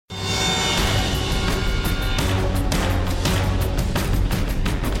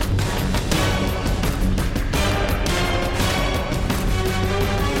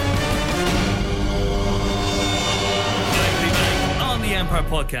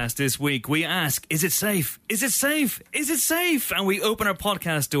podcast this week, we ask, is it safe? Is it safe? Is it safe? And we open our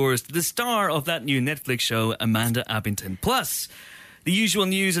podcast doors to the star of that new Netflix show, Amanda Abbington. Plus, the usual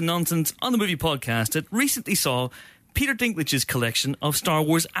news and nonsense on the movie podcast that recently saw Peter Dinklage's collection of Star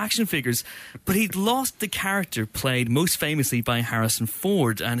Wars action figures, but he'd lost the character played most famously by Harrison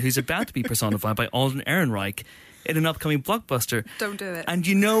Ford and who's about to be personified by Alden Ehrenreich in an upcoming blockbuster. Don't do it. And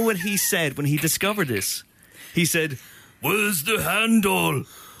you know what he said when he discovered this? He said, "Where's the handle?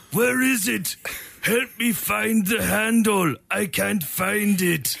 Where is it? Help me find the handle. I can't find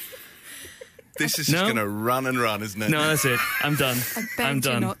it." This is just going to run and run, isn't it? No, that's it. I'm done. I begged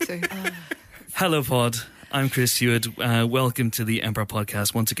you not to. Hello, Pod. I'm Chris Hewitt. Welcome to the Empire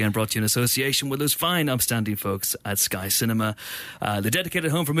Podcast, once again brought to you in association with those fine, upstanding folks at Sky Cinema, the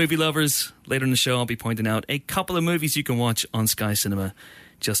dedicated home for movie lovers. Later in the show, I'll be pointing out a couple of movies you can watch on Sky Cinema.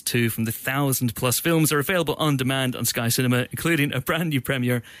 Just 2 from the 1,000+ films are available on demand on Sky Cinema, including a brand new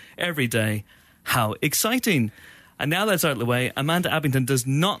premiere every day. How exciting! And now that's out of the way, Amanda Abbington does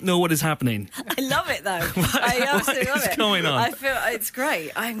not know what is happening. I love it, though. I absolutely love it. What is going on? I feel it's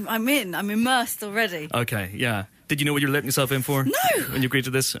great. I'm immersed already. Okay, yeah. Did you know what you're letting yourself in for? No. When you agreed to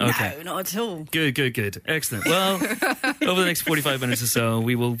this? Okay. No, not at all. Good. Excellent. Well, over the next 45 minutes or so,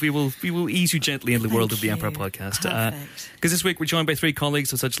 we will ease you gently into the world of the Empire Podcast. Because this week we're joined by 3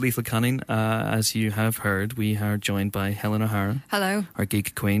 colleagues of such lethal cunning. As you have heard, we are joined by Helen O'Hara. Hello. Our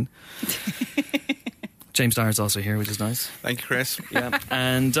geek queen. James Dyer's also here, which is nice. Thank you, Chris. Yeah,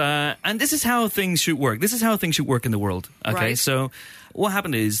 and this is how things should work. This is how things should work in the world. Okay, right. So what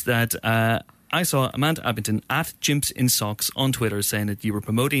happened is that I saw Amanda Abbington at Jimps in Socks on Twitter saying that you were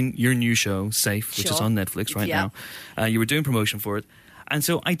promoting your new show, Safe, which is on Netflix right now. You were doing promotion for it. And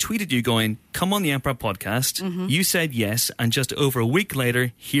so I tweeted you going, come on the Emperor Podcast. Mm-hmm. You said yes, and just over a week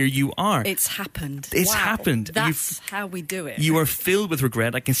later, here you are. It's happened. It's happened. That's how we do it. You are filled with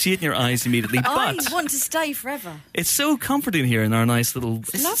regret. I can see it in your eyes immediately. I But want to stay forever. it's so comforting here in our nice little...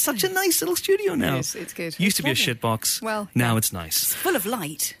 It's such a nice little studio now. It's good. Used to be a shitbox. Well, now yeah. it's nice. It's full of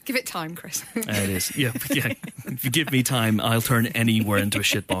light. Give it time, Chris. It is. Yeah. If you give me time, I'll turn anywhere into a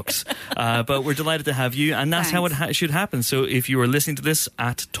shitbox. But we're delighted to have you, and that's how it should happen. So if you are listening to this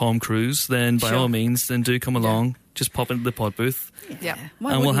at Tom Cruise, then by all means, then do come along. Just pop into the pod booth. Yeah.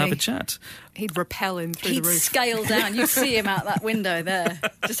 And we'll have a chat. He'd rappel in through He'd the roof. scale down. You'd see him out that window there,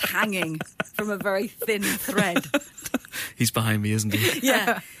 just hanging from a very thin thread. He's behind me, isn't he?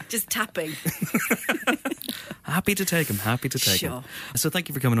 Yeah, just tapping. Happy to take him. Sure. So thank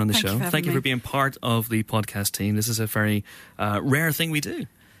you for coming on the show. Thank Thank you you for for being part of the podcast team. This is a very rare thing we do.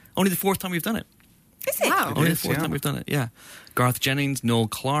 Only the 4th time we've done it. Is it? Wow. Only the 4th time we've done it, yeah. Garth Jennings, Noel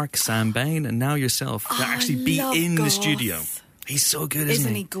Clarke, Sam Bain, and now yourself to actually be in the studio. He's so good,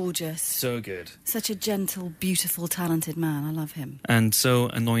 isn't he gorgeous? So good. Such a gentle, beautiful, talented man. I love him. And so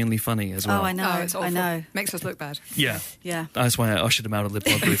annoyingly funny as well. Oh, I know. It's awful. I know. Makes us look bad. Yeah. Yeah. That's why I ushered him out of the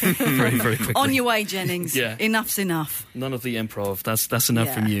pod booth very, very quickly. On your way, Jennings. Yeah. Enough's enough. None of the improv. That's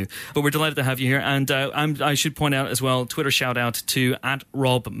enough from you. But we're delighted to have you here. And I should point out as well, Twitter shout out to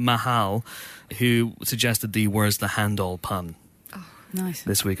 @RobMahal, who suggested the "Where's the handle" pun. Nice.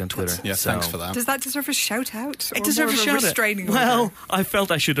 This week on Twitter. Yeah, thanks for that. Does that deserve a shout out? It deserves a shout out. Restraining order? Well, I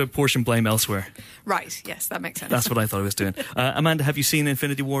felt I should apportion blame elsewhere. Right, yes, that makes sense. That's what I thought I was doing. Amanda, have you seen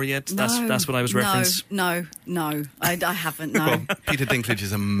Infinity War yet? That's what I was referencing. No. I haven't, no. Well, Peter Dinklage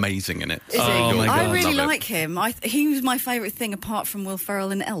is amazing in it. Is he? Oh, my God. I really Love it. like him. He was my favourite thing apart from Will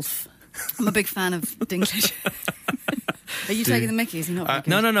Ferrell in Elf. I'm a big fan of Dinklage. Are you taking the mickey? Is he not very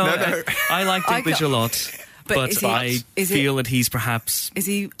good? No. I like Dinklage a lot. But I feel that he's perhaps... Is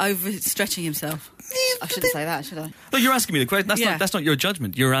he overstretching himself? I shouldn't say that, should I? No, you're asking me the question. That's not your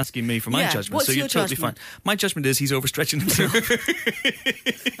judgment. You're asking me for my judgment. What's so you're your totally judgment? fine. My judgment is he's overstretching himself.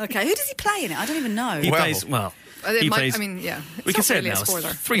 Okay, who does he play in it? I don't even know. He plays... Well... It might, plays, I mean, yeah. We can say really it now. a spoiler,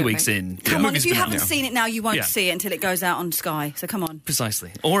 It's 3 weeks in. Come on, if you haven't out. seen it now, you won't see it until it goes out on Sky. So come on.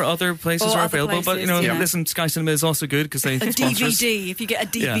 Precisely. Or other places are available. But, listen, Sky Cinema is also good because they sponsor us. DVD, if you get a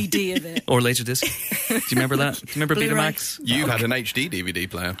DVD of it. Or Laserdisc. Do you remember that? Do you remember Betamax? You had an HD DVD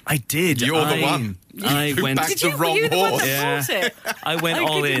player. I did. You're the one. I went... Backed the wrong horse. It? I went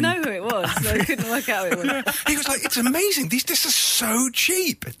all in. I couldn't know who it was, so I couldn't work out who it was. He was like, it's amazing. These discs are so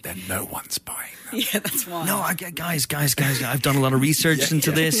cheap. But then no one's buying them. Yeah, that's why. No, guys, I've done a lot of research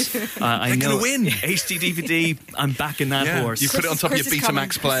into this. I know. Gonna win. HD DVD, I'm backing that horse. You put it on top of your Chris is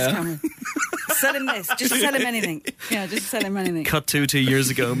Betamax player. coming. Sell him this. Just sell him anything. Yeah, just sell him anything. Cut 2 years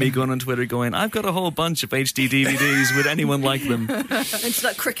ago, me going on Twitter going, I've got a whole bunch of HD DVDs. Would anyone like them? It's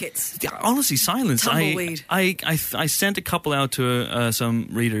like crickets. Yeah, honestly, silence. Tumbleweed. I sent a couple out to some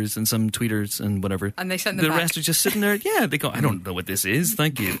readers and some tweeters and whatever. And they sent them the back. rest are just sitting there. Yeah, they go, I don't know what this is.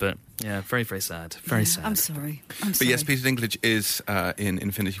 Thank you. But yeah, very, very sad. Very sad. I'm sorry. But yes, Peter Dinklage is in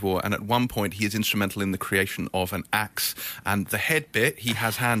Infinity War, and at one point he is instrumental in the creation of an axe, and the head bit he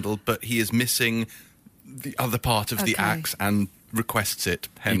has handled, but he is missing the other part of the axe and requests it.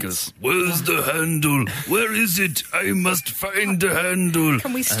 He goes, where's the handle? Where is it? I must find the handle.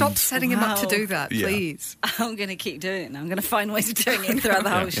 Can we stop setting him up to do that, please? I'm going to keep doing it now. I'm going to find ways of doing it throughout the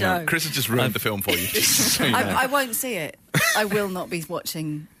whole show. Chris has just ruined the film for you. Just so you know. I won't see it. I will not be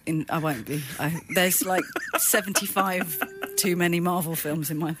watching. I won't be. There's like 75 too many Marvel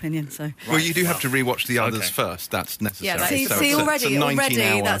films, in my opinion. So, well, you do have to rewatch the others first. That's necessary. Yeah, see, so already,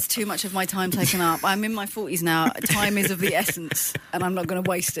 hour. that's too much of my time taken up. I'm in my 40s now. Time is of the essence, and I'm not going to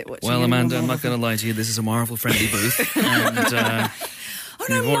waste it watching. Well, Amanda, I'm not going to lie to you. This is a Marvel-friendly booth, and. Oh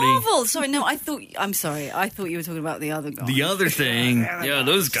no, Marvel! Sorry, no, I'm sorry. I thought you were talking about the other guy. The other thing. Yeah,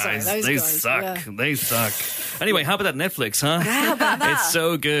 those guys. Sorry, they guys, suck. yeah. They suck. Anyway, how about that Netflix, huh? How about that? It's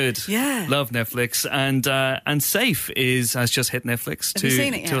so good. Yeah. Love Netflix. And Safe has just hit Netflix Have you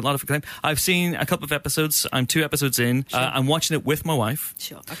seen it yet? to a lot of acclaim. I've seen a couple of episodes. I'm 2 episodes in. Sure. I'm watching it with my wife.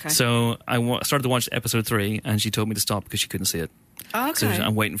 Sure, okay. So I started to watch episode 3 and she told me to stop because she couldn't see it. Oh, So okay.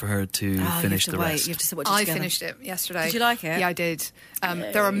 I'm waiting for her to finish the rest. You have to watch it I together. finished it yesterday. Did you like it? Yeah, I did.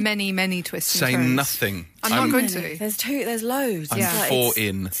 There are many, many twists Say and turns. nothing. I'm not going to. There's loads. I'm It's like, 4 it's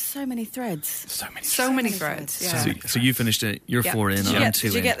in. So many threads. So many threads. Yeah. So you finished it. You're Yeah. 4 in. Did you I'm get- 2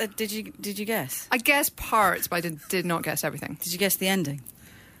 Did you in. get the? Did you guess? I guessed parts, but I did not guess everything. Did you guess the ending?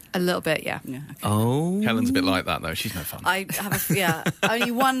 A little bit, yeah. Yeah. Okay. Oh. Helen's a bit like that, though. She's no fun. I have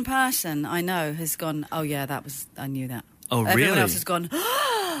only one person I know has gone. Oh yeah, I knew that. Oh, Everyone really? else has gone.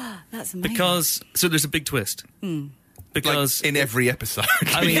 That's amazing. So there's a big twist. Because like in every episode.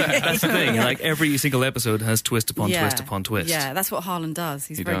 I mean, that's the thing. Like every single episode has twist upon twist upon twist. Yeah, that's what Harlan does.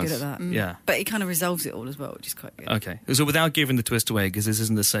 He's very good at that. Yeah. But he kind of resolves it all as well, which is quite good. Okay. So without giving the twist away, because this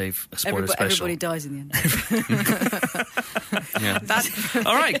isn't a safe spoiler special. Everybody dies in the end. Yeah.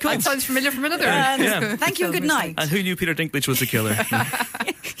 All right. Cool. That sounds familiar from another. Yeah. Thank you and good night. And who knew Peter Dinklage was the killer?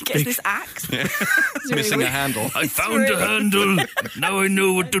 He gets this axe. Missing a handle. I found a handle. Now I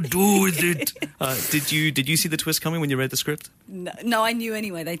know what to do with it. Did you see the twist coming when you read the script? No, I knew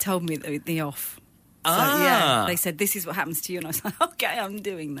anyway. They told me the off. So, Ah. yeah, they said, this is what happens to you. And I was like, okay, I'm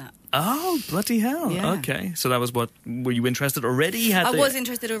doing that. Oh, bloody hell. Yeah. Okay. So that was what... Were you interested already? I was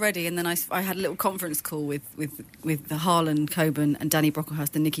interested already, and then I had a little conference call with the Harlan Coben and Danny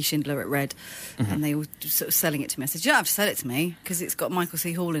Brocklehurst and Nikki Schindler at Red, and they were sort of selling it to me. I said, you don't have to sell it to me, because it's got Michael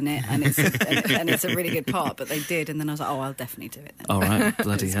C. Hall in it, and it's and it's a really good part, but they did, and then I was like, oh, I'll definitely do it then. All right.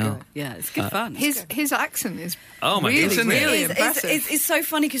 Bloody It's hell. good. Yeah, it's good fun. His accent is Oh, my really, goodness. really It's impressive. it's so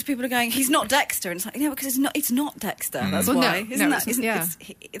funny because people are going, he's not Dexter, and it's like, yeah, because it's not Dexter. That's Well, why, no, isn't no, that? it's- yeah.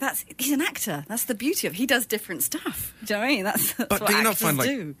 He's an actor. That's the beauty of it. He does different stuff. Do you know what I mean? That's But what do you not actors find like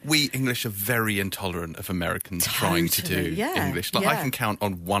do. we English are very intolerant of Americans trying to do Totally, yeah, English? Like I yeah. can count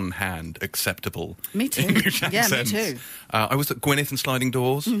on one hand acceptable Me too. English Yeah, me accents. too. I was at Gwyneth and Sliding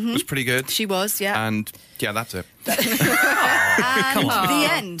Doors. Was pretty good. She was, yeah. And yeah, that's it. And the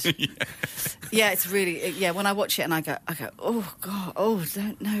end. Yeah, it's really. Yeah, when I watch it and I go, oh god, oh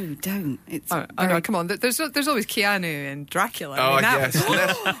don't. It's. Oh, very- no, come on. There's always Keanu and Dracula. Oh, I mean, I that guess.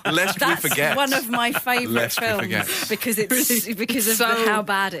 was- Lest we That's forget. one of my favourite Lest we films forget. because it's because of So- how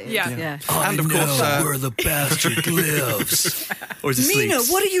bad it is. Yeah. And of course, where the bastard lives. Or is it Mina,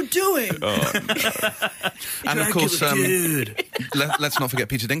 sleeps? what are you doing? and of course, Dude. let's not forget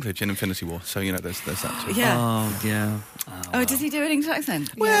Peter Dinklage in Infinity War. So you know, there's that too. Yeah. Oh, yeah. Oh, does he do an English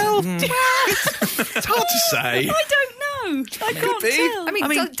accent? Well, it's hard to say. I don't know. I can't Maybe. tell. I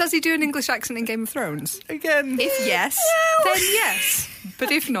mean, does he do an English accent in Game of Thrones? Again, If yes, then yes.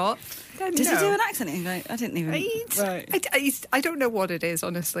 But if not, then does no. he do an accent? I didn't even. I don't know what it is,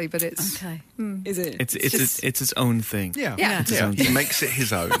 honestly, but it's... Okay. Hmm. Is it? It's its own thing. yeah, Yeah. It's his own He thing. makes it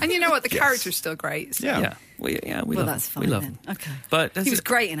his own. And you know what? The Yes. character's still great. So. Yeah. Yeah. We Well, love that's him. fine. We love then. him. Okay. But He was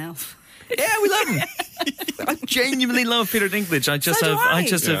great in Elf. Yeah, we love him. I genuinely love Peter Dinklage. I just So do have I.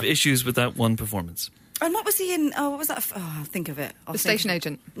 have Yeah. issues with that one performance. And what was he in? Oh, what was that? Oh, I'll think of it. The Station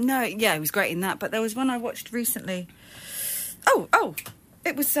Agent. No, yeah, he was great in that. But there was one I watched recently. Oh,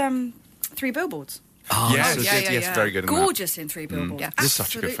 it was 3 Billboards. Oh, Yes, this is- yes, very good. In that. Gorgeous in 3 Billboards. Yeah. This is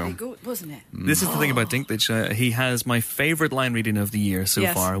such a good Absolutely film. wasn't it? This is the thing about Dinklage. He has my favourite line reading of the year so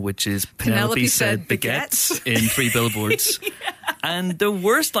Yes. far, which is Penelope said baguettes in 3 Billboards. And the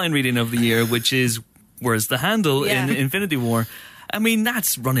worst line reading of the year, which is "Where's the handle?" Yeah. in Infinity War. I mean,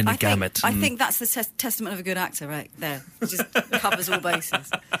 that's running a gamut. I think that's the testament of a good actor, right there. It just covers all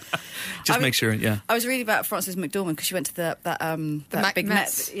bases. Make sure, yeah. I was reading about Frances McDormand because she went to that big Met,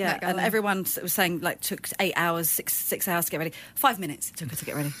 Met and Gala. everyone was saying like took 8 hours, six hours to get ready. 5 minutes it took her to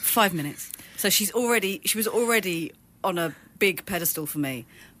get ready. 5 minutes. So she was already on a big pedestal for me.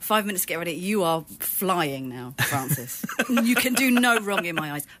 5 minutes to get ready. You are flying now, Frances. You can do no wrong in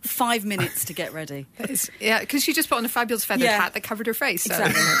my eyes. 5 minutes to get ready. Because she just put on a fabulous feathered hat that covered her face. So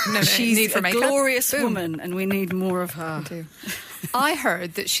Exactly. no She's need for a makeup. glorious Boom. woman, and we need more of her. I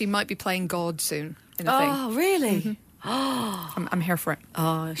heard that she might be playing God soon in a thing. Oh, really? I'm here for it.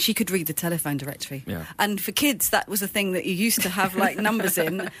 Oh, she could read the telephone directory. Yeah. And for kids, that was a thing that you used to have like numbers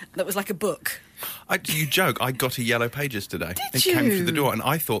in that was like a book. You joke, I got a Yellow Pages today. It you? came through the door, and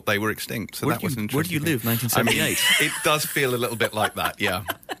I thought they were extinct, so Where that do was you- an where do interesting you live, thing. 1978? It does feel a little bit like that, yeah.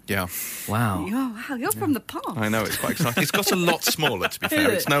 Yeah. Wow. Oh, wow, you're from the past. I know, it's quite exciting. It's got a lot smaller, to be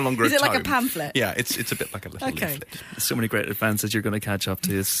fair. it? It's no longer Is a it like a tome. pamphlet? Yeah, it's a bit like a little Okay. leaflet. So many great advances you're going to catch up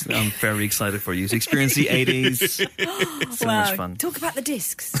to. I'm very excited for you to experience the 80s. So much fun. Talk about the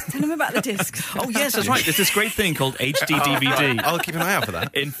discs. Tell them about the discs. Oh, yes, that's right. There's this great thing called HD DVD. I'll keep an eye out for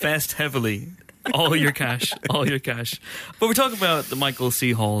that. Invest heavily. All your cash. All your cash. But we're talking about the Michael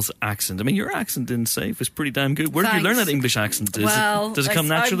C. Hall's accent. I mean, your accent in Safe is pretty damn good. Where did you learn Thanks. that English accent? Does it come it's-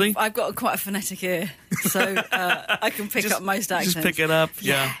 naturally? I've got quite a phonetic ear, so I can pick up most accents. Just pick it up.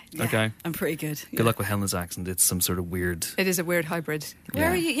 Yeah. Okay. I'm pretty good. Good luck with Helen's accent. It's some sort of weird. It is a weird hybrid. Where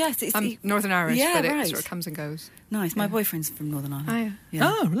are you? Yes, it's I'm Northern Irish, Yeah, but it right. sort of comes and goes. nice. My boyfriend's from Northern Ireland. Yeah.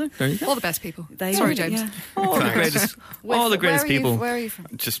 Oh, really? There you go. All the best people. They Sorry, are, James. yeah. All the Thanks. greatest. All the greatest people. Where are you from?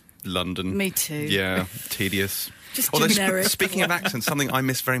 Just London. Me too. Yeah, tedious. Just Although, generic. speaking of accents, something I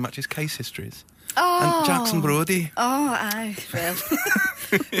miss very much is case histories. Oh. And Jackson Brody. Oh, aye. Well,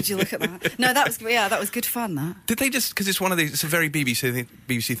 would you look at that? No, that was good fun. That. Did they just, because it's one of these, it's a very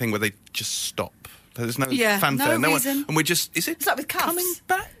BBC thing where they just stop. There's no Yeah, fanfare. no one, reason. and we're just, is it It's like with Cuffs. coming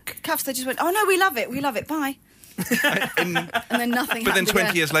back? Cuffs, they just went, oh no, we love it, bye. and then nothing But then happened 20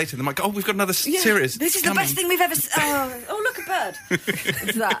 again. years later, they're like, oh, we've got another Yeah, series. This is the best thing we've ever seen. Oh, look, a bird.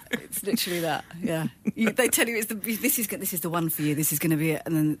 It's that. It's literally that. Yeah. They tell you this is the one for you. This is going to be it.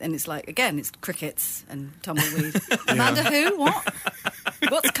 And it's like, again, it's crickets and tumbleweed. Amanda who? What?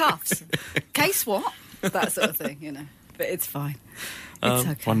 What's Cuffs? Case what? That sort of thing, you know. But it's fine. It's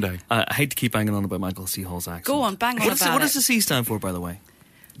okay. One day. I hate to keep banging on about Michael C. Hall's accent. Go on, bang on about What it. does the C stand for, by the way?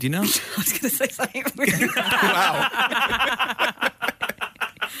 Do you know? I was going to say something really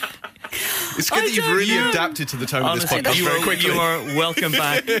It's good that you've don't really know. adapted to the tone Honestly, of this podcast very quickly. you are welcome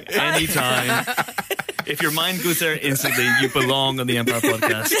back anytime. If your mind goes there instantly, you belong on the Empire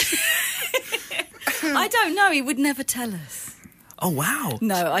Podcast. I don't know. He would never tell us. Oh, wow.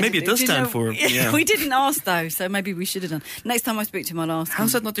 No, Maybe it does did you stand know- for... Yeah. We didn't ask, though, so maybe we should have done. Next time I speak to him, I'll ask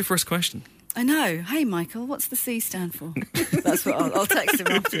How's him. that not your first question? I know. Hey, Michael, what's the C stand for? That's what I'll text him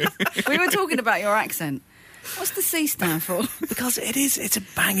afterwards. We were talking about your accent. What's the C stand for? Because it's a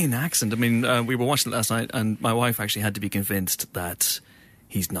banging accent. I mean, we were watching it last night, and my wife actually had to be convinced that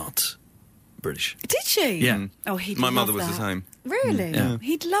he's not British. Did she? Yeah. Oh, he'd My love mother was that. the same. Really? Yeah.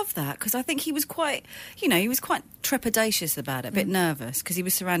 He'd love that because I think he was quite, he was quite trepidatious about it, a bit nervous because he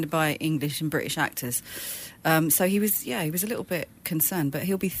was surrounded by English and British actors. So he was a little bit concerned, but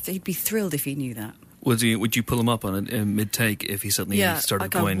he'd be thrilled if he knew that. Would you pull him up on a mid-take if he suddenly started I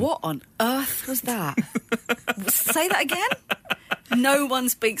go, going... what on earth was that? Say that again? No one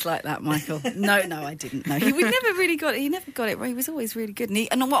speaks like that, Michael. No, I didn't know. He never got it right. He was always really good.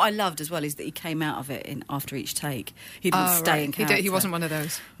 And what I loved as well is that he came out of it after each take. He didn't stay in character. He wasn't one of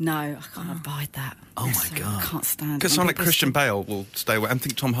those. No, I can't abide that. Oh, my God. I can't stand it. Because When someone like people Christian speak- Bale will stay away. I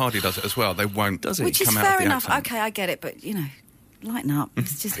think Tom Hardy does it as well. They won't Does he? Which is come out fair of the enough. accent. Okay, I get it, but, lighten up.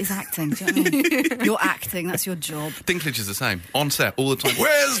 It's just acting. Do you know what I mean? You're acting. That's your job. Dinklage is the same. On set, all the time.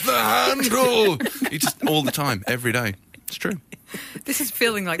 Where's the handle? He just, all the time, every day. It's true. This is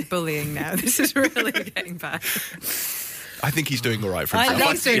feeling like bullying now. This is really getting bad. I think he's doing all right for I himself.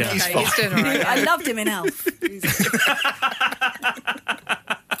 love He's doing Yeah. okay. He's He's fine. doing all right. I loved him in Elf.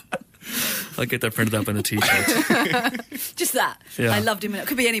 I'll get that printed up in a T-shirt. Just that. Yeah. I loved him in Elf.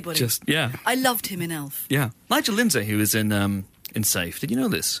 Could be anybody. Yeah. I loved him in Elf. Yeah. Nigel Lindsay, who was in Safe, did you know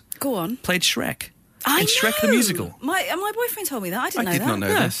this? Go on. Played Shrek. I in know. Shrek the musical. My boyfriend told me that. I didn't know I did that. not know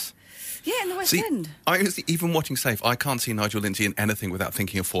Yeah. this. Yeah, in the West End. Even watching Safe, I can't see Nigel Lindsay in anything without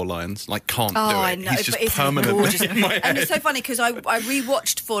thinking of Four Lions. Like, can't do it. I know, He's just but it's permanently gorgeous. in my head. And it's so funny because I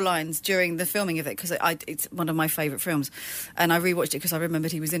rewatched Four Lions during the filming of it because it's one of my favourite films, and I rewatched it because I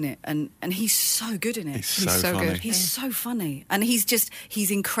remembered he was in it, and he's so good in it. He's so funny. good. He's so funny, and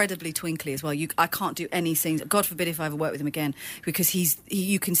he's incredibly twinkly as well. I can't do any scenes. God forbid if I ever work with him again, because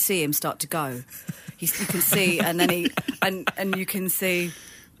you can see him start to go. You can see, and then and you can see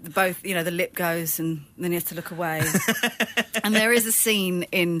both. You know, the lip goes, and then he has to look away. And there is a scene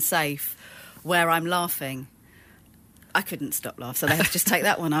in Safe where I'm laughing. I couldn't stop laughing, so they have to just take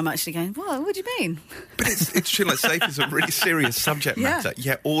that one. I'm actually going, what do you mean? But it's true, like, Safe is a really serious subject matter,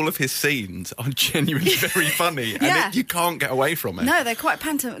 yet all of his scenes are genuinely very funny, and you can't get away from it. No, they're quite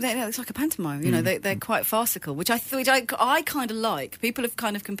it's like a pantomime, you know, they're quite farcical, which I kind of like. People have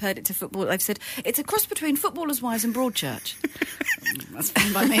kind of compared it to football. They've said, it's a cross between Footballers' Wives and Broadchurch. That's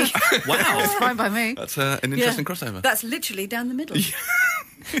fine by me. Wow. That's fine by me. That's an interesting crossover. That's literally down the middle.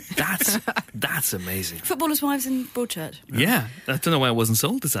 That's amazing. Footballers' Wives and Broadchurch. Yeah, I don't know why I wasn't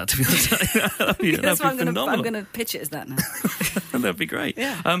sold as that, to be honest. that'd be That's why I'm phenomenal. going to pitch it as that now. That'd be great.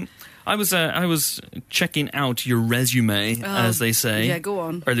 Yeah. I was checking out your resume, as they say. Yeah, go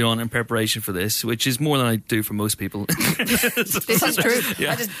on. Early on in preparation for this, which is more than I do for most people. This is true.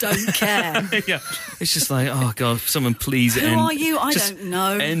 Yeah. I just don't care. Yeah, it's just like, oh God, someone please Who are you? I just don't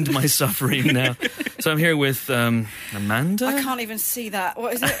know. End my suffering now. So I'm here with Amanda. I can't even see that.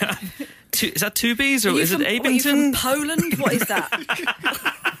 What is it? Is that two B's or Are you is from, it Abbington? Are you from Poland? What is that?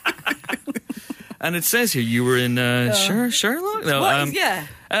 And it says here you were in Sherlock. No, yeah.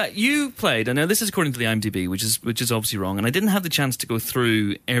 You played. I know this is according to the IMDb, which is obviously wrong. And I didn't have the chance to go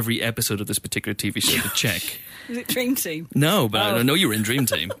through every episode of this particular TV show to check. Is it Dream Team? No, but I know you were in Dream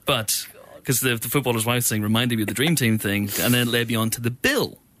Team, but because the Footballer's Wife thing reminded me of the Dream Team thing, and then it led me on to the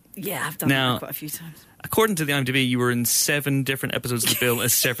Bill. Yeah, I've done that quite a few times. According to the IMDb, you were in 7 different episodes of the Bill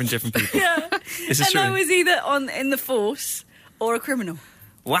as 7 different people. Yeah, Is this and true? I was either in the force or a criminal.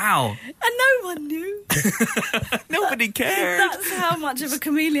 Wow. And no one knew. Nobody cared. That's how much of a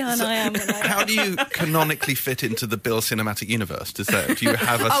chameleon I am. How do you canonically fit into the Bill cinematic universe? Do you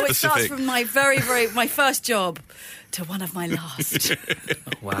have a specific... it starts from my my first job to one of my last.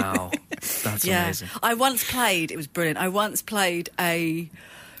 Wow. That's amazing. I once played, it was brilliant, I once played a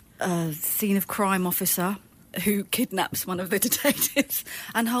scene of crime officer who kidnaps one of the detectives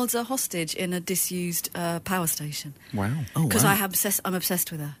and holds her hostage in a disused power station. Wow. Oh, Because wow. I'm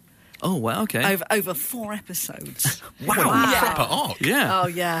obsessed with her. Oh, wow, okay. Over 4 episodes. Wow. Proper arc. Yeah. Oh,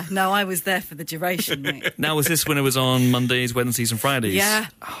 yeah. No, I was there for the duration, mate. Now, was this when it was on Mondays, Wednesdays and Fridays? Yeah.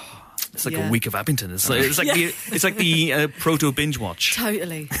 It's like a week of Abbington. It's like the proto binge watch.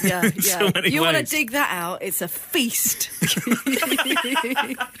 Totally. Yeah, yeah. So many you want to ways. dig that out, it's a feast.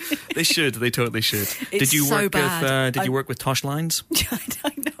 They should. They totally should. It's so bad. Did you work with Tosh Lines?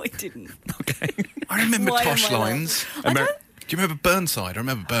 I know I didn't. Okay. I remember Why Tosh am I like- Lines. I don't- Do you remember Burnside? I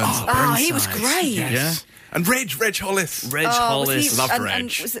remember Burnside. Oh, he was great. Yes. Yeah. And Reg Hollis. Reg Oh, Hollis. Love and,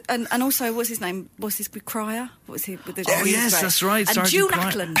 Reg. and also, what's his name? What's his Crier? What was he? With the, Oh, he was yes, great. that's right, And Sergeant June Crier.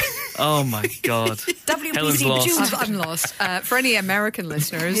 Ackland. Oh, my God. Helen's WPC lost. June. I'm lost. For any American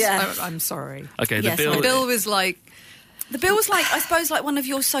listeners, Yeah. I'm sorry. Okay, Yes, the Bill. I- Bill was like, The Bill was like, I suppose, like one of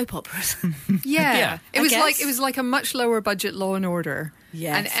your soap operas. yeah, Yeah, it was like a much lower budget Law and Order.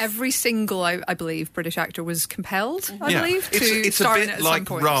 Yes. And every single, I believe, British actor was compelled, I Yeah. believe, to It's a star in it bit at like some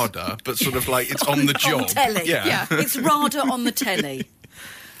point. RADA, but sort of like it's on the job. On telly. Yeah. It's RADA on the telly.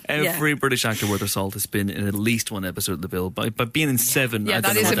 Every British actor worth their salt has been in at least one episode of the Bill. By being in 7, Yeah, I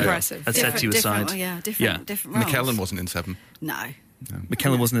don't that know is what impressive. That sets you Different- aside. different roles. McKellen wasn't in 7. No.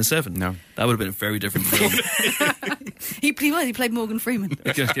 McKellen wasn't in 7. No. That would have been a very different film. He played Morgan Freeman.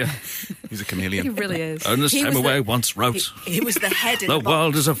 Yeah. He's a chameleon. He really is. Ernest He was Hemingway the- once wrote, He was the head in "The the box.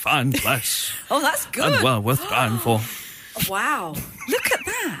 world is a fine place Oh, that's good. and well worth dying for." Wow. Look at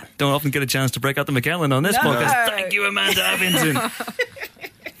that. Don't often get a chance to break out the McKellen on this No. podcast. Thank you, Amanda Abbington.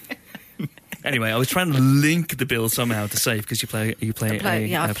 Anyway, I was trying to link the Bill somehow to Safe because you play I've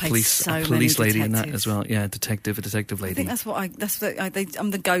a played police so a police many lady in that detectives. as well. Yeah, a detective I lady. think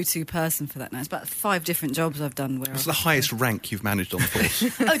I'm the go-to person for that now. It's about 5 different jobs I've done where What's the highest rank you've managed on the force?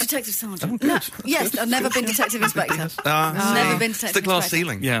 Oh, detective sergeant. Oh, No, good. yes, I've never been detective inspector. Never been detective It's the glass inspector.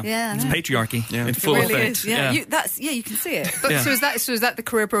 ceiling. Yeah, Yeah, it's no. patriarchy Yeah. in It full It really effect. is. Yeah, you can see it. But Yeah. so is that the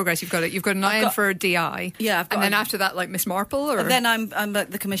career progress you've got? You've got an eye in got- for DI. Yeah, I've got and then a- after that, like Miss Marple, or And then I'm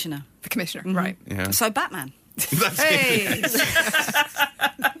the commissioner. the commissioner, right? Yeah. So Batman. That's it. Hey,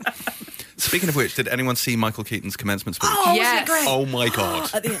 Speaking of which, did anyone see Michael Keaton's commencement speech? Oh, Yes. wasn't it great? Oh my God.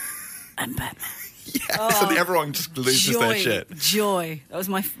 At the end, I'm Batman. Yes, and everyone just loses their shit. Joy. That was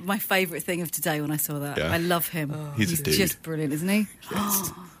my favourite thing of today when I saw that. Yeah. I love him. He's a dude. Just brilliant, isn't he?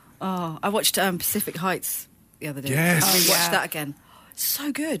 Yes. I watched Pacific Heights the other day. Yes. I watched that again.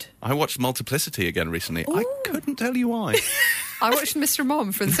 So good. I watched Multiplicity again recently. I couldn't tell you why. I watched Mr.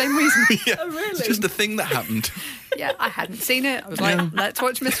 Mom for the same reason. Yeah, it's just a thing that happened. Yeah, I hadn't seen it. I was like, let's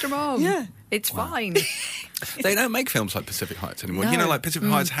watch Mr. Mom. Yeah. It's fine. They don't make films like Pacific Heights anymore. No. You know, like Pacific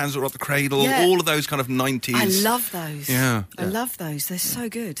Heights, Hands Are Off the Cradle, Yeah. all of those kind of 90s. I love those. Yeah. I love those. They're so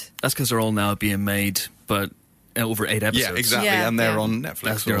good. That's because they're all now being made, but over 8 episodes. Yeah, exactly. Yeah, and they're yeah. on Netflix.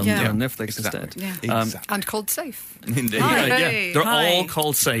 That's they're on, Yeah. they're on Netflix Exactly. instead. Yeah. Exactly. And called Safe. Indeed. Hi. Yeah, Hey. they're Hi. all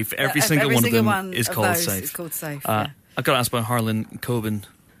called Safe. Every single Every one single of them one is of called those Safe. is called Safe. Yeah. I've got to ask about Harlan Coben.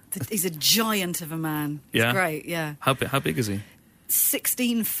 He's a giant of a man. Yeah? He's great, yeah. How big is he?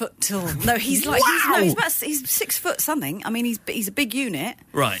 16 foot tall. No, he's like he's 6 foot something. I mean, he's a big unit.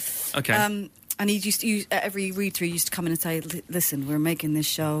 Right. Okay. And he used to use, at every read through, he used to come in and say, "Listen, we're making this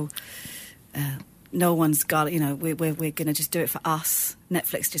show. No one's got, we're going to just do it for us.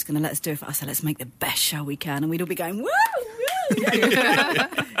 Netflix just going to let us do it for us. So let's make the best show we can." And we'd all be going, "Woo!"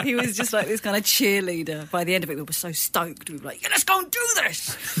 He was just like this kind of cheerleader. By the end of it, we were so stoked. We were like, "Yeah, let's go and do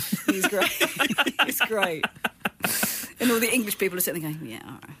this." He's great. He's great. And all the English people are sitting there going, "Yeah,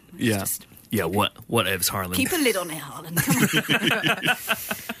 all right. Just What ifs, Harlan? keep a lid on it, Harlan. Come on.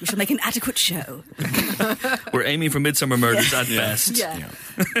 We shall make an adequate show." We're aiming for Midsummer Murders at best. Yeah.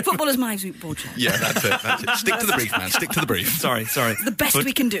 Footballers' Wives Meet Broadchurch. Yeah, that's it. Stick to the brief, man. Stick to the brief. Sorry. The best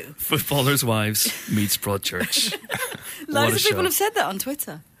we can do. Footballers' Wives meets Broadchurch. Loads a of people show. have said that on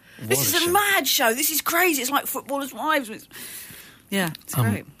Twitter. This What is a a show. mad show. This is crazy. It's like Footballers' Wives. Yeah, it's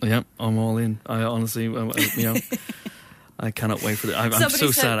great. Yeah, I'm all in. I honestly, I cannot wait for it. I'm Somebody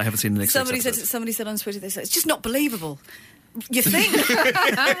so said- sad I haven't seen the next episode. Somebody said on Twitter, they said, "It's just not believable." You think?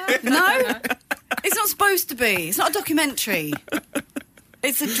 No? It's not supposed to be. It's not a documentary.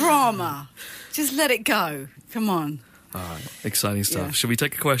 It's a drama. Just let it go. Come on. All right, exciting stuff. Yeah. Should we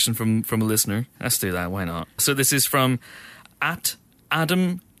take a question from a listener? Let's do that. Why not? So this is from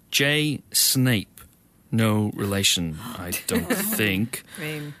 @Adam J Snape. No relation, I don't think. I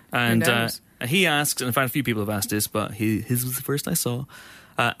mean, And who knows? he asks, and in fact, a few people have asked this, but his was the first I saw.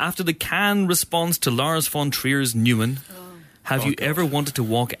 After the Cannes response to Lars von Trier's Newman, have you ever wanted to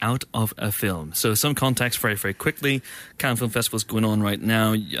walk out of a film? So some context very, very quickly. Cannes Film Festival is going on right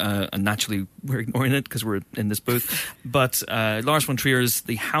now, and naturally we're ignoring it because we're in this booth. But Lars von Trier's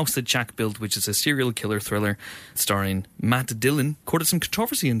The House That Jack Built, which is a serial killer thriller starring Matt Dillon, courted some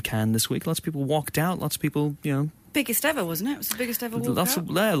controversy in Cannes this week. Lots of people walked out. Lots of people, Biggest ever, wasn't it? It was the biggest ever walkout.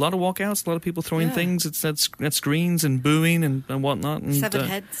 a lot of walkouts, a lot of people throwing Yeah. things at screens and booing and whatnot. And, Severed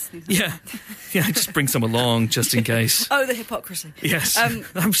heads. Yeah, just bring some along just in case. Oh, the hypocrisy. Yes,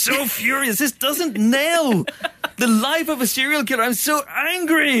 I'm so furious. This doesn't nail the life of a serial killer. I'm so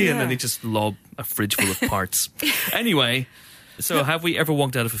angry. And then they just lob a fridge full of parts. Anyway. So have we ever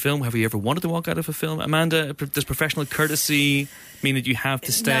walked out of a film? Have we ever wanted to walk out of a film? Amanda, does professional courtesy mean that you have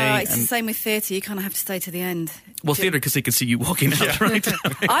to stay? No, it's the same with theatre. You kind of have to stay to the end. Well, theatre, because they can see you walking out, right?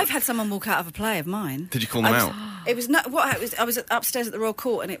 I've had someone walk out of a play of mine. Did you call them out? It was not what I was upstairs at the Royal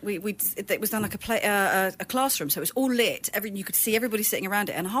Court, and it was done like a classroom, so it was all lit. You could see everybody sitting around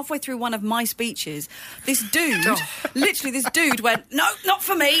it. And halfway through one of my speeches, this dude, literally this dude, went, "No, not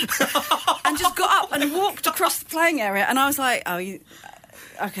for me," and just got up and walked across the playing area. And I was like, "Oh,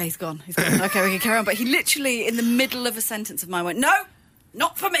 okay, he's gone. He's gone. Okay, we can carry on." But he literally, in the middle of a sentence of mine, went, "No,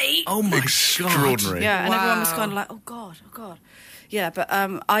 not for me." Oh my Extraordinary. God. Yeah, and everyone was Wow. kind of like, "Oh God, oh God." Yeah, but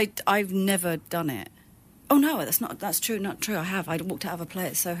I've never done it. Oh no, that's true. Not true. I have. I walked out of a play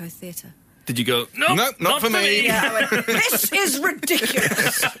at Soho Theatre. Did you go, no, not for me. Yeah, I went, "This is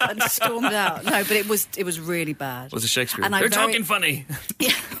ridiculous," and stormed out. No, but it was really bad. Was it Shakespeare? And They're talking funny.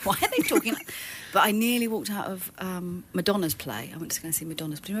 Yeah, why are they talking? But I nearly walked out of Madonna's play. I went to go and see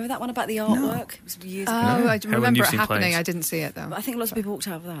Madonna's. Do you remember that one about the artwork? It was years ago. Oh, I remember you've it seen happening. plays. I didn't see it, though. But I think lots of people walked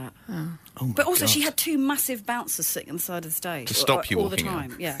out of that. Oh my But also, God. she had two massive bouncers sitting on the side of the stage To stop you all the walking out.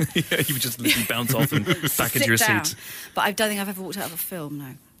 time. Yeah. Yeah, you would just literally bounce off and back into Sit your down. seat. But I don't think I've ever walked out of a film,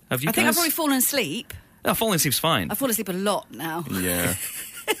 no. Have you I think guys? I've probably fallen asleep. Oh, falling asleep's fine. I fall asleep a lot now. Yeah.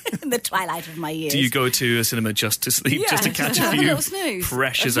 In the twilight of my years. Do you go to a cinema just to sleep, just to catch a have few little snooze.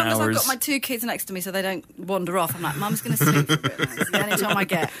 precious as long hours? As I've got my two kids next to me so they don't wander off. I'm like, Mum's going to sleep for a bit. It's the only time I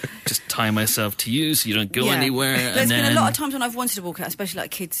get. Just tie myself to you so you don't go anywhere. There's and been then... a lot of times when I've wanted to walk out, especially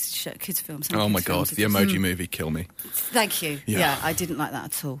like kids films. Some Oh my kids' God, films. the Emoji Movie, kill me. Thank you. Yeah. Yeah, I didn't like that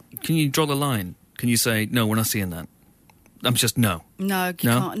at all. Can you draw the line? Can you say, no, we're not seeing that? I'm just, no. No, you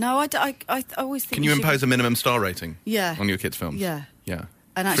No? can't. No, I always think Can you should- impose a minimum star rating? Yeah. On your kids' films? Yeah. Yeah.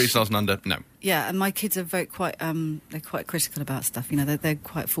 And 3 stars and under, no. Yeah, and my kids are they're quite critical about stuff. You know, they're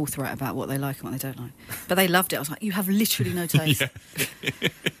quite forthright about what they like and what they don't like. But they loved it. I was like, you have literally no taste.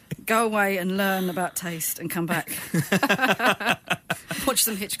 Go away and learn about taste and come back. Watch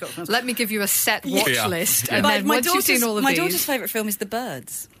some Hitchcock films. Let me give you a set watch list, and My then once you've seen all of my these... daughter's favourite film is The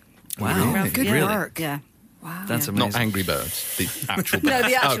Birds. Wow. Really? Good Really? work. Yeah. Wow. That's amazing. Not Angry Birds, the actual birds. No,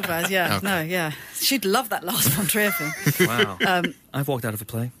 the actual birds, yeah. Okay. No, yeah. She'd love that last Von Trier film. Wow. I've walked out of a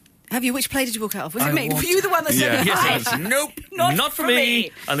play. Have you? Which play did you walk out of? Was it I me? Were walked- you the one that said, Yeah. "Hi, Yes, I was, nope, Not for for me.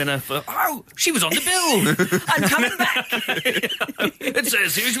 me. And then I thought, oh, she was on the bill. I'm coming back. It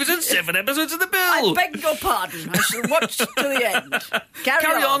says here she was in 7 episodes of the bill. I beg your pardon. I shall watch to the end.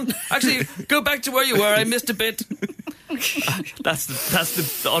 Carry on. Actually, go back to where you were. I missed a bit.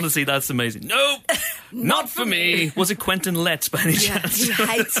 Honestly, that's amazing. No, not for me. Was it Quentin Letts by any Yeah, chance? he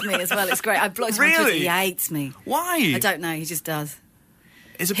hates me as well. It's great. I blocked him on Twitter. Really? He hates me. Why? I don't know. He just does.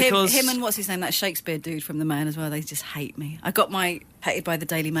 Is it Him, because him and what's his name? That Shakespeare dude from The Man as well. They just hate me. I got my hated by the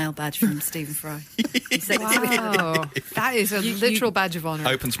Daily Mail badge from Stephen Fry. He said it to me. Wow. That is a literal badge of honour.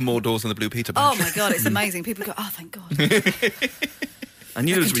 Opens more doors than the Blue Peter Oh badge. my god, it's amazing. People go, oh thank God. I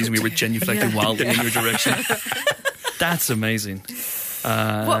knew there was a reason we were genuflecting wildly in your direction. That's amazing.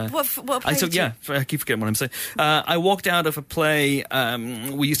 What play did you- I keep forgetting what I'm saying. I walked out of a play.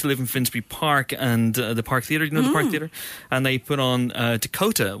 We used to live in Finsbury Park and the Park Theatre. You know the Park Theatre, and they put on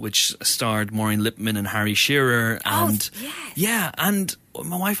Dakota, which starred Maureen Lipman and Harry Shearer. And yeah, and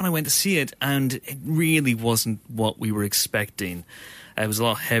my wife and I went to see it, and it really wasn't what we were expecting. It was a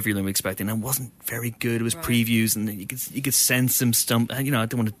lot heavier than we were expecting, and it wasn't very good. It was previews, and you could sense some stuff. And I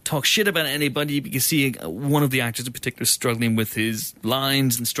don't want to talk shit about anybody, but you see one of the actors in particular struggling with his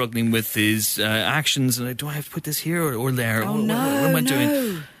lines and struggling with his actions. And do I have to put this here or there? Oh, what no, am I doing?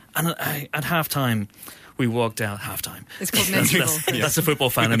 no. And at halftime, we walked out halftime. It's called Minstrel. That's a football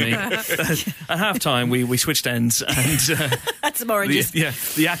fan of me. At halftime, we switched ends, and That's some oranges.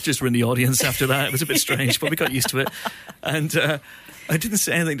 the actors were in the audience after that. It was a bit strange, but we got used to it. And I didn't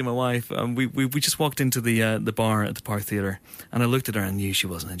say anything to my wife. We just walked into the bar at the Park Theatre, and I looked at her and knew she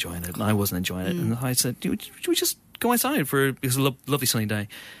wasn't enjoying it, and I wasn't enjoying it. And I said, should we just go outside it was a lovely sunny day.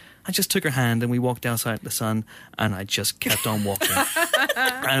 I just took her hand and we walked outside in the sun, and I just kept on walking.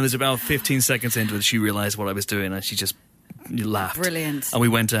 And it was about 15 seconds into it, she realised what I was doing, and she just laughed. Brilliant. And we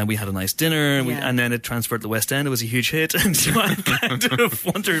went and we had a nice dinner, and then it transferred to the West End. It was a huge hit, and so I kind of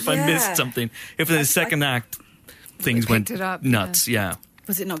wonder if I missed something. If in the second act things went it up, nuts, yeah.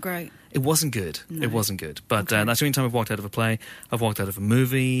 Was it not great? It wasn't good. No. It wasn't good. But that's the only time I've walked out of a play. I've walked out of a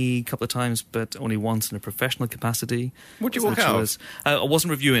movie a couple of times, but only once in a professional capacity. What'd you walk out of? I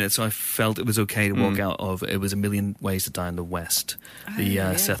wasn't reviewing it, so I felt it was okay to walk out of. It was A Million Ways to Die in the West,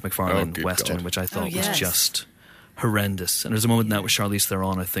 Seth MacFarlane good Western, God. which I thought yes. was just horrendous. And there's a moment in that where Charlize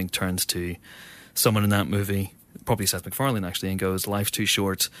Theron, I think, turns to someone in that movie, probably Seth MacFarlane actually, and goes, "Life's too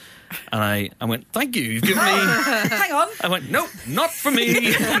short." And I went, "Thank you, you've given me..." Hang on. I went, "Nope, not for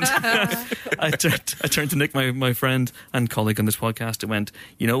me." And I turned to Nick, my friend and colleague on this podcast, and went,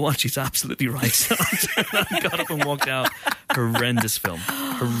 "You know what? She's absolutely right." I got up and walked out. Horrendous film.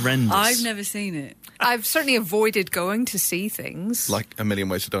 Horrendous. I've never seen it. I've certainly avoided going to see things. Like A Million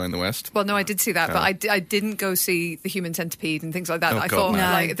Ways to Die in the West. Well, no, I did see that, but I didn't go see The Human Centipede and things like that. Oh, I God, thought, no.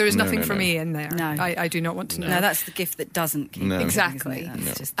 like, there is No, nothing no, for no. me in there. No. I do not want to know. No, that's the gift that doesn't keep No. moving, Exactly. isn't it?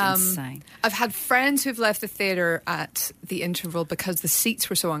 That's just insane. I've had friends who've left the theatre at the interval because the seats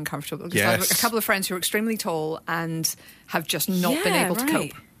were so uncomfortable. Because I have Yes. a couple of friends who are extremely tall and have just not been Yeah, able to right.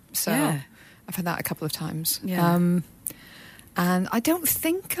 cope. So Yeah. I've had that a couple of times. Yeah. And I don't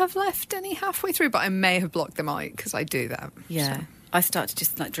think I've left any halfway through, but I may have blocked them out because I do that. Yeah. So. I start to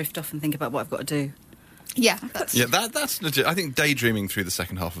just like drift off and think about what I've got to do. Yeah, that's Yeah, that's legit. I think daydreaming through the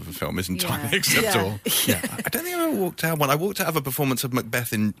second half of a film is entirely Yeah. acceptable. Yeah. I don't think I ever walked out one. I walked out of a performance of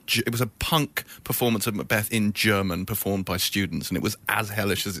Macbeth it was a punk performance of Macbeth in German performed by students, and it was as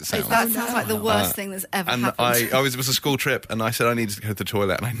hellish as it sounds. That sounds like the worst thing that's ever And happened. it was a school trip, and I said I needed to go to the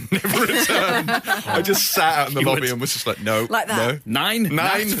toilet, and I never returned. I just sat out in the You lobby would- and was just like, no, Like that? no. 9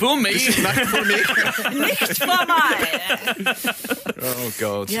 Nine for me. This is 9 for me. Nicht for mine. Oh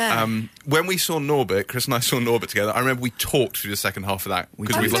God! Yeah. When we saw Norbit, Chris and I saw Norbit together. I remember we talked through the second half of that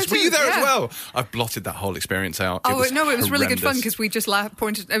because we did lost. too, Were you there yeah. as well? I've blotted that whole experience out. Oh no! It was really good fun horrendous. because we just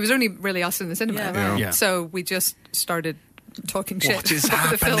pointed. It was only really us in the cinema, Yeah, right. Yeah. So we just started talking shit. What is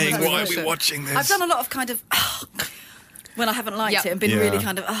about the film happening? as we Why are watched we it. watching this? I've done a lot of kind of when I haven't liked Yeah. it and been Yeah. really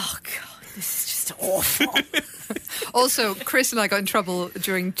kind of oh god, this is just awful. Also, Chris and I got in trouble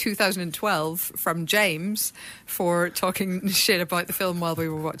during 2012 from James for talking shit about the film while we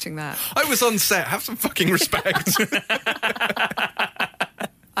were watching that. I was on set. Have some fucking respect.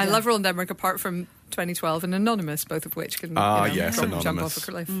 love Roland Emmerich apart from 2012 and Anonymous, both of which can yes, jump Anonymous. off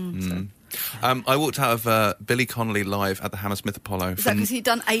a cliff. I walked out of Billy Connolly live at the Hammersmith Apollo. Is that because he'd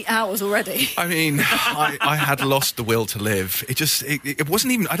done 8 hours already? I mean, I had lost the will to live. It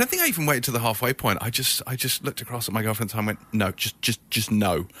wasn't even. I don't think I even waited to the halfway point. I just looked across at my girlfriend and went, "No, just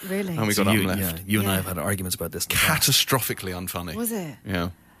no." Really? And we got up and left. Yeah, you and I have had arguments about this. Catastrophically unfunny. Was it? Yeah.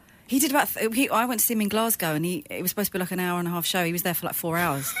 He did about. I went to see him in Glasgow, and it was supposed to be like an hour and a half show. He was there for like 4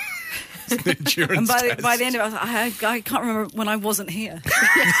 hours. And by the end of it, I was like, I can't remember when I wasn't here.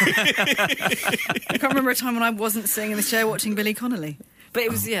 I can't remember a time when I wasn't sitting in the chair watching Billy Connolly. But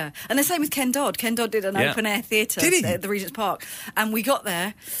it was, And the same with Ken Dodd. Ken Dodd did an open-air theatre at the Regent's Park. And we got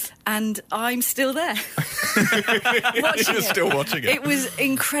there, and I'm still there. Watching You're still watching it. It was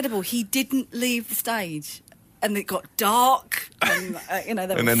incredible. He didn't leave the stage. And it got dark, and there and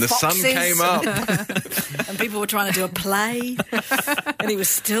were then the sun foxes, came up. and people were trying to do a play, and he was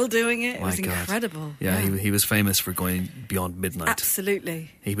still doing it. It was incredible. Yeah, he was famous for going beyond midnight.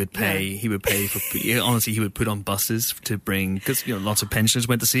 Absolutely. He would pay. Yeah. He would pay for. Honestly, he would put on buses to bring because lots of pensioners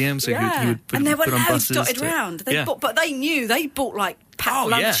went to see him. So he would put, and there were put on loads buses dotted round. But they knew they bought like packed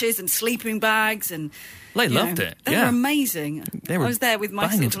lunches and sleeping bags and. They loved it. They were amazing. They were I was there with my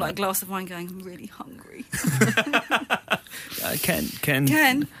sort of like it. glass of wine going, I'm really hungry. Ken,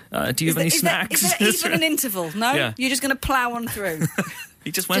 do you have any snacks? Is there even an interval? No? Yeah. You're just going to plough on through?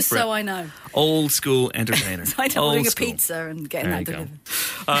 He just went just for so it. I know. Old school entertainer. So I don't ordering a pizza and getting that delivered.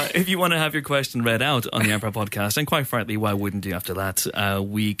 If you want to have your question read out on the Empire Podcast, and quite frankly, why wouldn't you after that?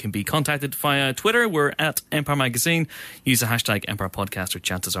 We can be contacted via Twitter. We're at Empire Magazine. Use the hashtag Empire Podcast, or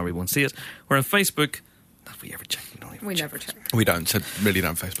chances are we won't see it. We're on Facebook. If we ever check, we never check. We don't, so really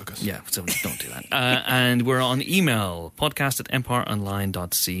don't Facebook us. Yeah, so don't do that. And we're on email,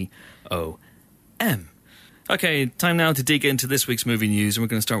 podcast@empireonline.com. Okay, time now to dig into this week's movie news, and we're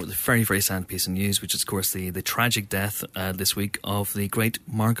going to start with a very, very sad piece of news, which is, of course, the tragic death this week of the great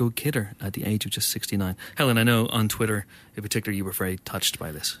Margot Kidder at the age of just 69. Helen, I know on Twitter in particular you were very touched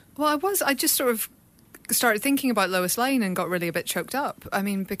by this. Well, I just sort of started thinking about Lois Lane and got really a bit choked up. I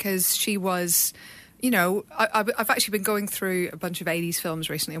mean, because she was... I've actually been going through a bunch of 80s films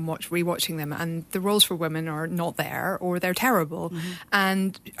recently and rewatching them, and the roles for women are not there, or they're terrible. Mm-hmm.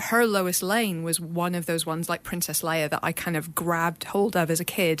 And her Lois Lane was one of those ones, like Princess Leia, that I kind of grabbed hold of as a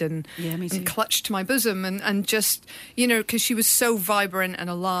kid and clutched to my bosom, and just, because she was so vibrant and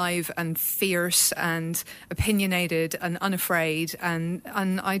alive and fierce and opinionated and unafraid, and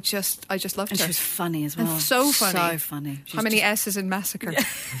I just loved her. And she was funny as well. And so funny. So funny. How many S's in Massacre? Yeah.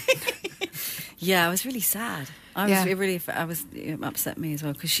 Yeah, I was really sad. It upset me as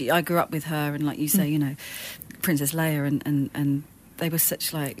well, because I grew up with her, and like you say, Princess Leia, and they were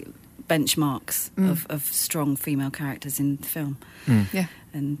such like benchmarks of strong female characters in the film. Yeah.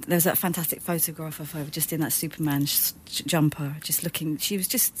 And there's that fantastic photograph of her just in that Superman jumper, just looking. She was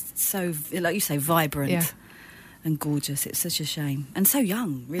just so, like you say, vibrant. And gorgeous. It's such a shame. And so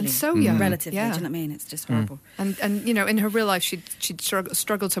young, really. And so young. Relatively, do you know what I mean? It's just horrible. And in her real life, she'd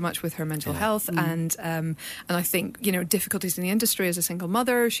struggled so much with her mental health, and I think, difficulties in the industry as a single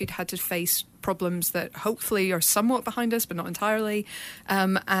mother. She'd had to face problems that hopefully are somewhat behind us, but not entirely.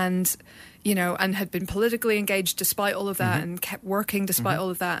 And had been politically engaged despite all of that, and kept working despite all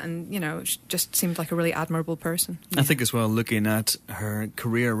of that, and, she just seemed like a really admirable person. I think as well, looking at her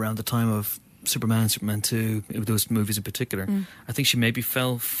career around the time of Superman 2, those movies in particular, I think she maybe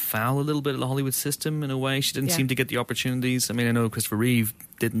fell foul a little bit of the Hollywood system in a way. She didn't seem to get the opportunities. I mean, I know Christopher Reeve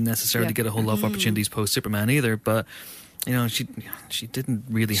didn't necessarily get a whole lot of opportunities post Superman either, but she didn't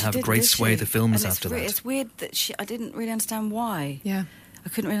really have a great sway to films after that. It's weird that I didn't really understand why. Yeah. I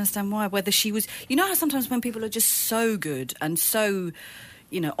couldn't really understand why. Whether she was, how sometimes when people are just so good and so,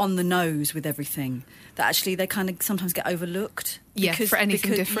 on the nose with everything, that actually they kind of sometimes get overlooked. For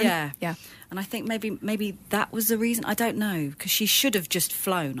anything different. Yeah. And I think maybe that was the reason. I don't know, because she should have just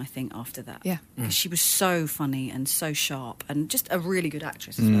flown, I think, after that. Yeah. Because she was so funny and so sharp and just a really good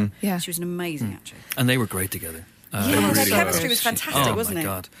actress as well. Yeah. She was an amazing actress. And they were great together. Their chemistry was fantastic, wasn't it? Oh,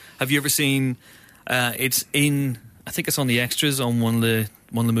 my God. Have you ever seen... it's in... I think it's on the extras on one of the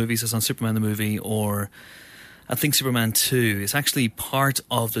movies. It's on Superman the movie, or... I think Superman 2 is actually part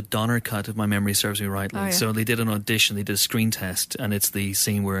of the Donner cut, if my memory serves me rightly. Oh, yeah. So they did an audition, they did a screen test, and it's the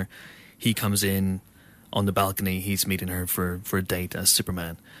scene where he comes in on the balcony, he's meeting her for a date as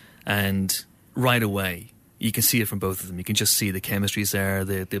Superman. And right away, you can see it from both of them. You can just see the chemistry's there,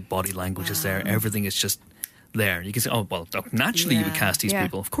 the body language is there, everything is just there. You can say, oh, well, naturally you would cast these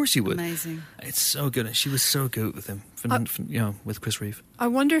people. Of course you would. Amazing. It's so good. And she was so good with him, with Chris Reeve. I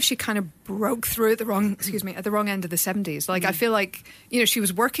wonder if she kind of broke through at the wrong end of the 70s. Like, I feel like, she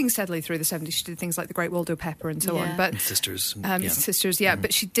was working steadily through the 70s. She did things like The Great Waldo Pepper and so on. But Sisters.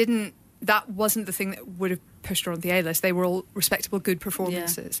 But she didn't, that wasn't the thing that would have pushed her on the A-list. They were all respectable, good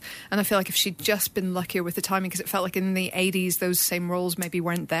performances. And I feel like if she'd just been luckier with the timing, because it felt like in the 80s those same roles maybe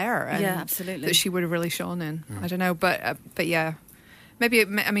weren't there. And absolutely. that she would have really shone in. I don't know, but yeah. Maybe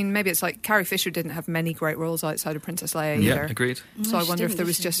it's like Carrie Fisher didn't have many great roles outside of Princess Leia either. Yeah, agreed. So I wonder if there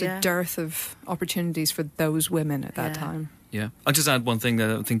was just a dearth of opportunities for those women at that time. Yeah. I'll just add one thing that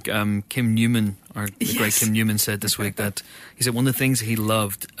I think Kim Newman, the great Kim Newman, said this week, that he said one of the things he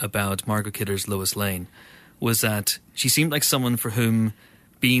loved about Margot Kidder's Lois Lane was that she seemed like someone for whom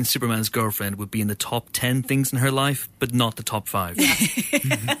being Superman's girlfriend would be in the top 10 things in her life, but not the top 5.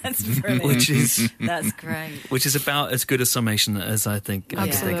 That's brilliant. That's great. Which is about as good a summation as I think I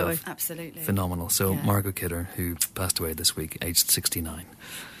can think of. Absolutely. Phenomenal. So Margot Kidder, who passed away this week, aged 69.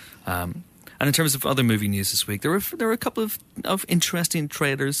 And in terms of other movie news this week, there were a couple of interesting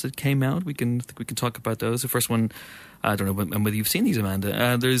trailers that came out. We can talk about those. The first one, I don't know whether you've seen these,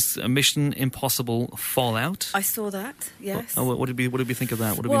 Amanda. There's a Mission Impossible Fallout. I saw that. Yes. Oh, what did we think of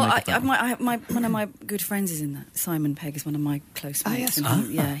that? What did we well, make of that? one of my good friends is in that. Simon Pegg is one of my close mates.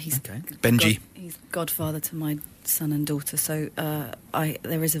 Yes. He's Benji. He's godfather to my son and daughter. So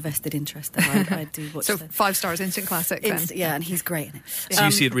there is a vested interest that I do watch. So 5 stars, instant classic. Then. And he's great in it. So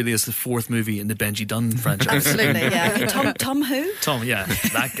you see it really as the 4th movie in the Benji Dunn franchise. Absolutely. Yeah. Tom who? Tom. Yeah.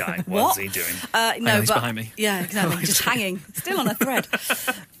 That guy. What's he doing? No, he's behind me. Yeah, exactly. Just hanging, still on a thread.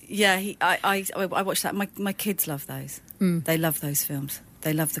 Yeah, I watched that. My kids love those. They love those films.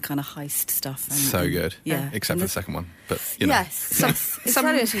 They love the kind of heist stuff. So good. Yeah. Except for the second one. But, you know. Yes.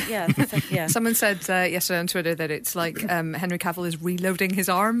 Someone said yesterday on Twitter that it's like Henry Cavill is reloading his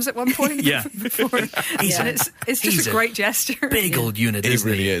arms at one point. Yeah. It's just a great gesture. Big old unit, It isn't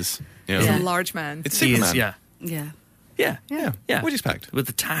really he? is. Yeah. He's a large man. It's He Superman. is, yeah. Yeah. Yeah. What do you expect? With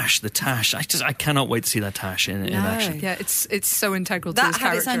the tash. I cannot wait to see that tash in action. Yeah, it's so integral to That his had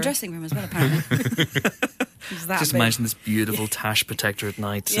character. its own dressing room as well, apparently. Just imagine this beautiful tash protector at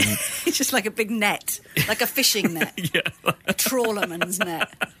night. And It's just like a big net, like a fishing net. A trawlerman's net.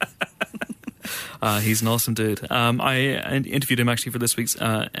 he's an awesome dude. I interviewed him actually for this week's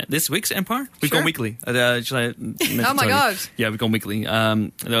Empire. We've gone weekly. Shall I Oh my God. Yeah, we've gone weekly.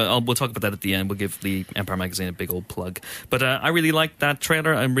 We'll talk about that at the end. We'll give the Empire magazine a big old plug. But I really liked that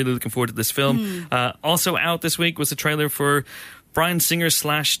trailer. I'm really looking forward to this film. Also out this week was a trailer for Bryan Singer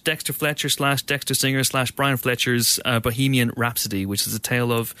 / Dexter Fletcher / Dexter Singer / Brian Fletcher's Bohemian Rhapsody, which is a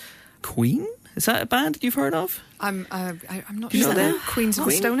tale of Queen. Is that a band that you've heard of? I'm not You know sure. them? Queens of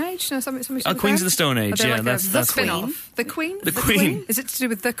the Stone Age? No, something Queens of the Stone Age. Yeah, that's spin-off. The Queen. The Queen. Is it to do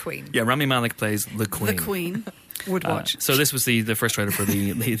with the Queen? Yeah, Rami Malek plays the Queen. The Queen. Would watch. So this was the first trailer for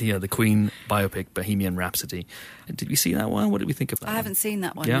the Queen biopic Bohemian Rhapsody. Did we see that one? What did we think of that? I haven't seen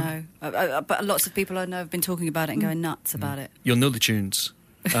that one. Yeah? No, but lots of people I know have been talking about it and going nuts about it. You'll know the tunes.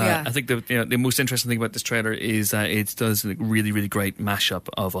 Yeah. I think the most interesting thing about this trailer is that it does a really, really great mashup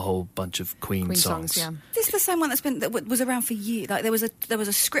of a whole bunch of Queen songs. Yeah. This is the same one that was around for years. Like there was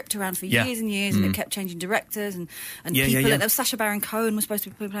a script around for years and years, and it kept changing directors and people. There was Sacha Baron Cohen was supposed to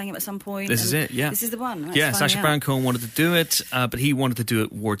be playing it at some point. This is it. Yeah, this is the one. Right? Yeah, Sacha Baron Cohen wanted to do it, but he wanted to do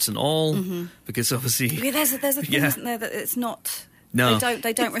it warts and all because obviously there's a thing, isn't there, that it's not. No,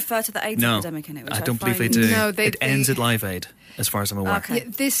 they don't refer to the AIDS epidemic in it. Which I don't believe they do. No, it ends at Live Aid, as far as I'm aware. Okay.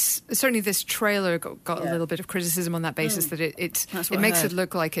 Yeah, this trailer got a little bit of criticism on that basis that it makes it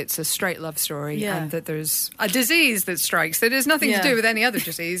look like it's a straight love story and that there's a disease that strikes that has nothing to do with any other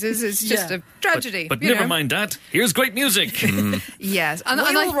diseases. It's just a tragedy. But never mind that. Here's great music. Yes, and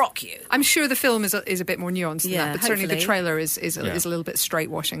we'll rock you. I'm sure the film is a bit more nuanced than that, but certainly the hopefully. trailer is a little bit straight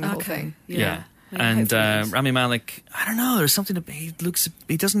washing the whole thing. Yeah. And Rami Malek, I don't know, there's something he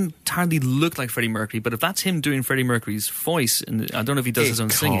doesn't entirely look like Freddie Mercury, but if that's him doing Freddie Mercury's voice, and I don't know if he does his own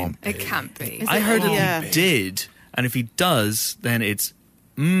singing. It can't be. I heard that he did, and if he does, then it's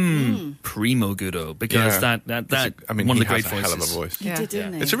primo gudo, because that one of the great voices. Hell of a voice. He did,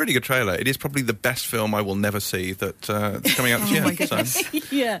 didn't he? It's a really good trailer. It is probably the best film I will never see that's coming out this year. My goodness. So.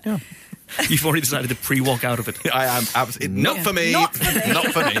 Yeah. You've already decided to pre-walk out of it. I am absolutely not for me. Not for me. Not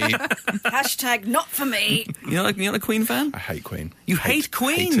for me. Hashtag not for me. You're not a Queen fan? I hate Queen. You hate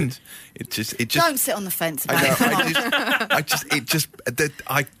Queen? Hate it. It just. Don't sit on the fence about I know. it. Come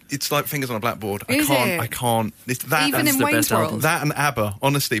on. It's like fingers on a blackboard. Is it? I can't. It's that. Even That's in the Wayne's best album. World. That and ABBA,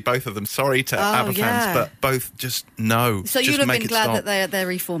 honestly, both of them. Sorry to ABBA yeah. fans, but both just no. So just you'd have make been it glad stop. that they're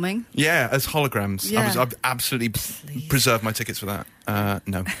reforming. Yeah, as holograms. Yeah. I've absolutely preserved my tickets for that.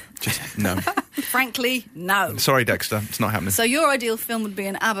 No, just no. Frankly, no. Sorry, Dexter, it's not happening. So your ideal film would be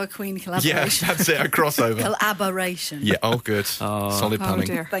an ABBA Queen collaboration. Yeah, that's it. A crossover. Collaboration. Yeah. Oh, good. Solid Oh, punning.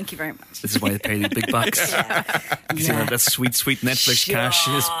 dear. Thank you very much. This is why they pay the big bucks. You see that sweet Netflix cash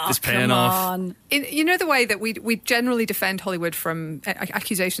is paying Come off. on. You know the way that we generally defend Hollywood from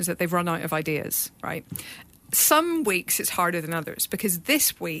accusations that they've run out of ideas, right? Some weeks it's harder than others because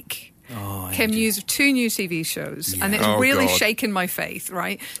this week came news of 2 new TV shows and it's Oh, really God. shaken my faith,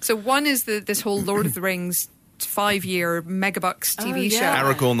 right? So one is this whole Lord of the Rings 5-year megabucks TV yeah. show.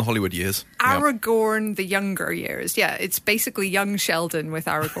 Aragorn, the Hollywood years. Yeah. Aragorn, the younger years. Yeah, it's basically young Sheldon with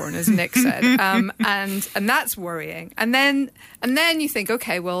Aragorn, as Nick said, and that's worrying. And then you think,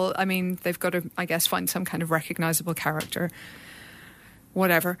 okay, well, I mean, they've got to, I guess, find some kind of recognizable character.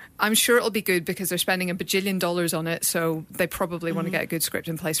 Whatever. I'm sure it'll be good because they're spending $1 bajillion on it, so they probably want to get a good script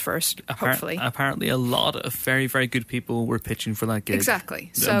in place first. Hopefully, Apparently, a lot of very, very good people were pitching for that gig.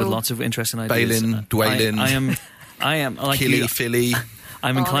 Exactly. With So lots of interesting ideas. Balin, Dwalin. I am like Killy, you. Philly.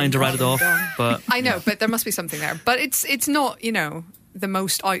 I'm inclined to write it off, but I know, but there must be something there. But it's not, the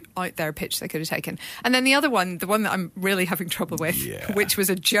most out there pitch they could have taken. And then the other one, the one that I'm really having trouble with, Yeah. which was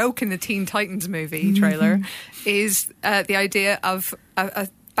a joke in the Teen Titans movie trailer, is the idea of a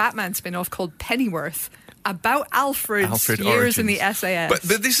Batman spin-off called Pennyworth about Alfred's years in the SAS. But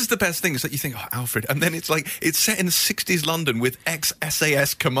this is the best thing, is that you think, oh, Alfred, and then it's like, it's set in 60s London with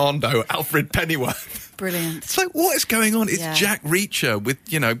ex-SAS commando Alfred Pennyworth. Brilliant. It's like, what is going on? It's Yeah. Jack Reacher with,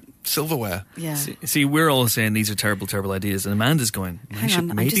 silverware. Yeah. see, we're all saying these are terrible, terrible ideas, and Amanda's going, I Hang should on,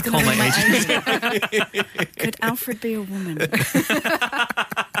 I'm maybe just call gonna my read agent. Could Alfred be a woman?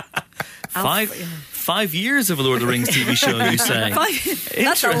 5 years of a Lord of the Rings TV show, you say? That's a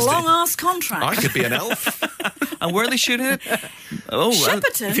Interesting. long ass contract. I could be an elf. And where are they shooting it? Oh,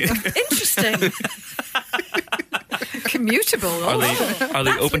 Shepperton. Interesting. commutable. are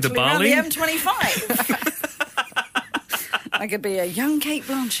they open to Bali? Around the M25. I could be a young Kate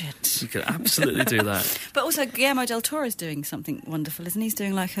Blanchett. You could absolutely do that. But also Guillermo del Toro is doing something wonderful, isn't he? He's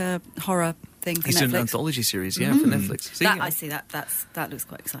doing like a horror thing for He's doing an Netflix. anthology series, for Netflix. See, I see that. That looks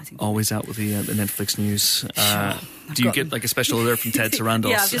quite exciting. always out with the Netflix news. Do you get like a special alert from Ted Sarandos?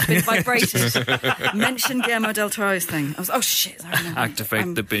 Yeah, I've just been vibrated. Mention Guillermo del Toro's thing. I was, oh shit! I know.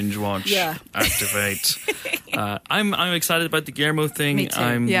 Activate the binge watch. Yeah. Activate. I'm excited about the Guillermo thing. Me too.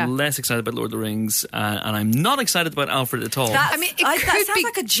 I'm Yeah. less excited about Lord of the Rings, and I'm not excited about Alfred at all. That, I mean, it that could sounds be-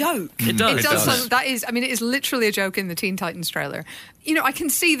 like a joke. It does. It does. That is, I mean, it is literally a joke in the Teen Titans trailer. I can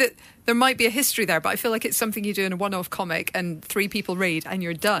see that there might be a history there, but I feel like it's something you do in a one-off comic and 3 people read and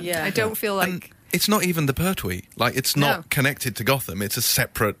you're done. Yeah. I don't feel And like... it's not even the Pertwee. Like, it's not No. connected to Gotham. It's a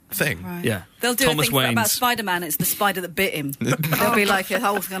separate thing. Right. Yeah. They'll do Thomas a thing about Wayne's. Spider-Man. It's the spider that bit him. They'll be like, a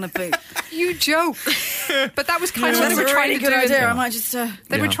whole kind of boot. You joke. But that was kind of what That's they a were trying really to good do. idea. I might just...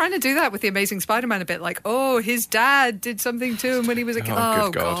 They were Yeah. trying to do that with the Amazing Spider-Man a bit, like, oh, his dad did something to him when he was a kid. Oh,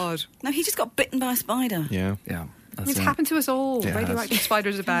 Oh, good God. No, he just got bitten by a spider. Yeah. Yeah. That's It's it. happened to us all. Yeah, it has. Radioactive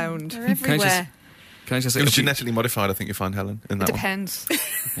spiders abound. They're It everywhere. Can I just say, It was genetically modified, I think you find, Helen, in that one. depends,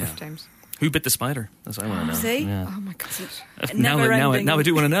 Yeah. James. who bit the spider? That's what I want to know. See? Yeah. Oh, my God. Now Never-ending. I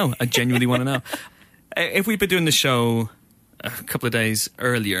do want to know. I genuinely want to know. If we'd been doing the show a couple of days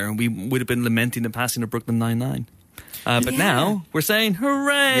earlier, we would have been lamenting the passing of Brooklyn Nine-Nine. But Yeah. now we're saying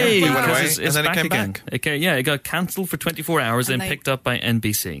hooray! Yeah, it went because away, it's and then it back came again. back. It got cancelled for 24 hours and And picked up by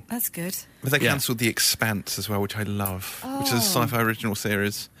NBC. That's good. But they Yeah. cancelled The Expanse as well, which I love, which is a sci-fi original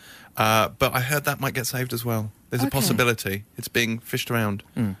series. But I heard that might get saved as well. There's a Okay. possibility. It's being fished around.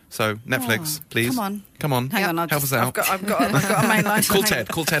 So, Netflix, Oh, please. come on. Hang on, Help us out. I've got a main line. Call Ted.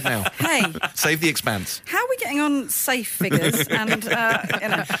 Call Ted now. Hey, Save The Expanse. how are we getting on safe figures and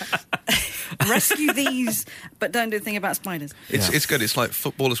rescue these, but don't do a thing about spiders? It's good. It's like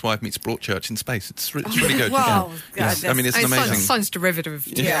Footballer's Wife meets Broadchurch in space. It's really good. Wow. Yeah. God, I mean, it's an It amazing... sounds derivative.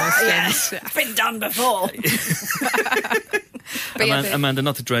 To Yeah, yeah. been done before. But yeah, Amanda,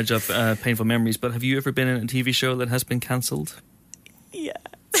 not to dredge up painful memories, but have you ever been in a TV show that has been cancelled? Yeah.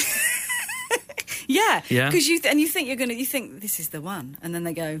 Yeah. Yeah? Because you think this is the one, and then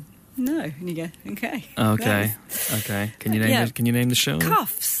they go no, and you go okay. Okay, Nice. okay. Can you name Yeah. Can you name the show?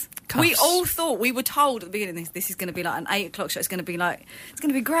 Cuffs. We all thought, we were told at the beginning, this is going to be like an 8 o'clock show. It's going to be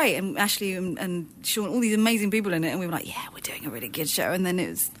great. And Ashley and Sean, all these amazing people in it. And we were like, yeah, we're doing a really good show. And then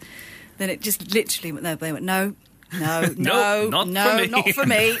it just literally went there. They went, no, not for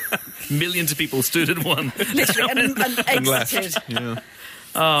me. Millions of people stood at one. Literally, and exited. Yeah.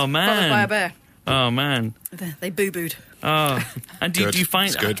 Oh, man. Followed by a bear. Oh, man. They boo-booed. Oh, and do you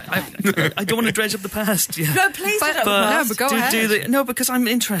find... It's good. I don't want to dredge up the past. Yeah. No, please don't. But go ahead. No, because I'm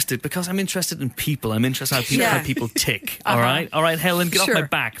interested. Because I'm interested in people. I'm interested in how people tick. All right, Helen, get off my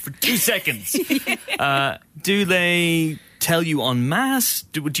back for 2 seconds. Do they tell you en masse?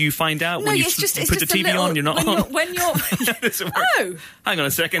 Do you find out when you put the TV on? You're not on. When you're oh, hang on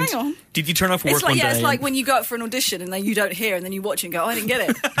a second. Hang on. Did you turn off work one day? It's like when you go out for an audition and then you don't hear, and then you watch it and go, I didn't get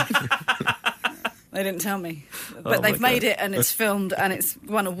it. They didn't tell me. But they've made it, and it's filmed, and it's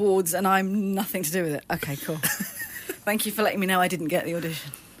won awards, and I'm nothing to do with it. Okay, cool. Thank you for letting me know I didn't get the audition.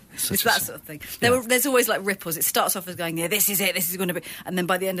 It's that sort of thing. There's always like ripples. It starts off as going, yeah, this is it, this is going to be... And then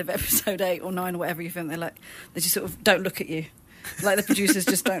by the end of episode 8 or 9 or whatever you film, they just sort of don't look at you. Like the producers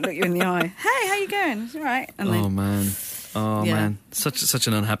just don't look you in the eye. Hey, how you going? It's all right. And man, such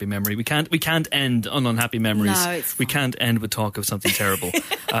an unhappy memory. We can't end on unhappy memories. No, it's fine. We can't end with talk of something terrible.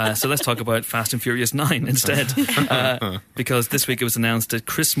 So let's talk about Fast and Furious 9 instead, because this week it was announced that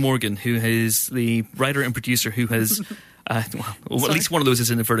Chris Morgan, who is the writer and producer who has. At least one of those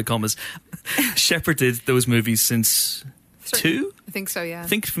is in inverted commas. Shepherded those movies since 2. I think so. Yeah. I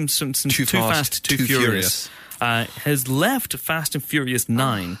think from since Too Fast, Too Furious. Has left Fast and Furious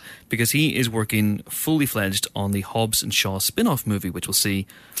 9 because he is working fully fledged on the Hobbs and Shaw spin-off movie, which will see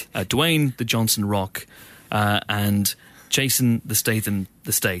Dwayne the Johnson Rock and Jason the Statham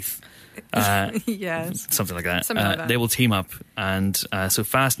the Staith. Yes. Something like that. They will team up, and so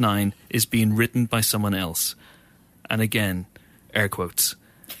Fast 9 is being written by someone else. And again, air quotes,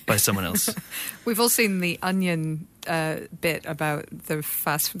 by someone else. We've all seen the Onion bit about the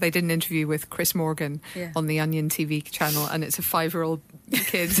Fast... They did an interview with Chris Morgan on the Onion TV channel, and it's a 5-year-old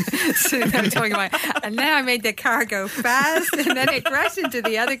kid sitting there talking about, and then I made the car go fast, and then it crashed into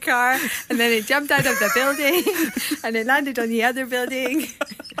the other car, and then it jumped out of the building, and it landed on the other building.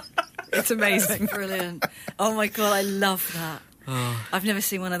 It's amazing. That's brilliant. Oh my God, I love that. Oh. I've never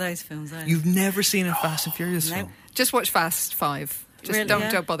seen one of those films. You've never seen a Fast and Furious film? Just watch Fast 5. Just really?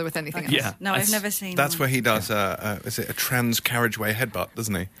 don't bother with anything else. Yeah. No, I've never seen That's one. where he does, is it a trans carriageway headbutt,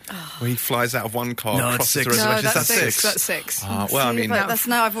 doesn't he? Oh. Where he flies out of one car, crosses the reservation. No, that's 6. Well, I mean... That's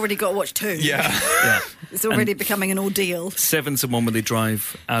now I've already got to watch 2. Yeah. It's already becoming an ordeal. 7's the one where they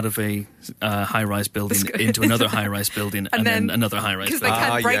drive out of a high-rise building into another high-rise building and then another high-rise building. Because they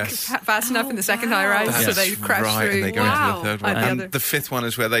can't brake fast enough in the second high-rise, so they crash through. And they go into the third one. And the 5th one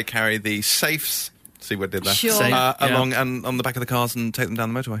is where they carry the safes... See what did that? Sure. Along and on the back of the cars and take them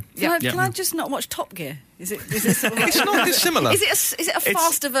down the motorway. Can I just not watch Top Gear? Is it sort of like, it's not dissimilar. Is it a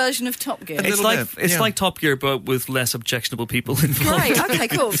faster version of Top Gear? It's like Top Gear, but with less objectionable people involved. Right. Okay.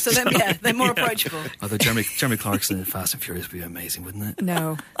 Cool. So then, they're more approachable. Although Jeremy Clarkson in Fast and Furious would be amazing, wouldn't it?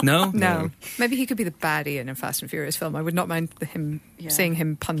 No. Maybe he could be the baddie in a Fast and Furious film. I would not mind seeing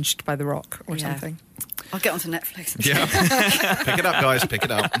him punched by The Rock or something. I'll get onto Netflix. Yeah. Pick it up, guys. Pick it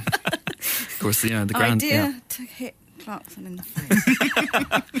up. Of course, the grand idea to hit Clarkson in the face.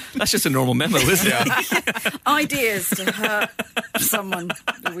 That's just a normal memo, isn't it? Ideas to hurt someone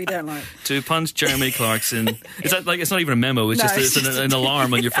that we don't like. To punch Jeremy Clarkson. Is that it's not even a memo? It's just an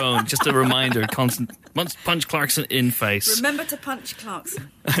alarm on your phone, just a reminder. Constant punch Clarkson in face. Remember to punch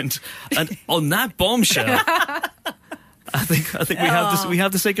Clarkson. And on that bombshell. I think we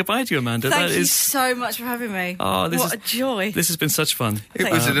have to say goodbye to you, Amanda. Thank you so much for having me. Oh, what a joy! This has been such fun.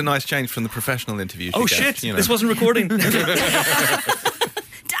 Was it a nice change from the professional interviews? Oh shit! This wasn't recording. Damn it!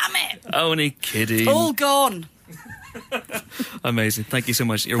 Only kidding. All gone. Amazing. Thank you so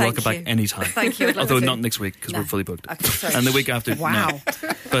much. You're welcome back anytime. Thank you. Although not next week because we're fully booked. Okay, and the week after. Wow. No.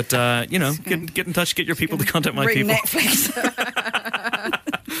 But get in touch. Get your people to contact my people. Netflix.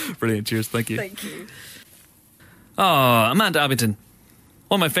 Brilliant. Cheers. Thank you. Thank you. Oh, Amanda Abbington,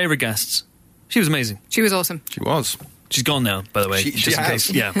 one of my favourite guests. She was amazing. She was awesome. She was. She's gone now, by the way. She has.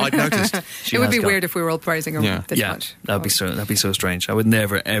 Yeah, I'd noticed. It would be weird if we were all praising her this much. That'd be so strange. I would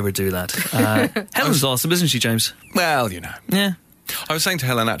never ever do that. Helen's awesome, isn't she, James? Well, Yeah. I was saying to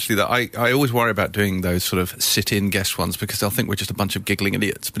Helen actually that I always worry about doing those sort of sit-in guest ones because they'll think we're just a bunch of giggling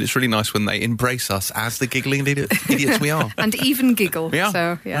idiots. But it's really nice when they embrace us as the giggling idiots we are. And even giggle. We are.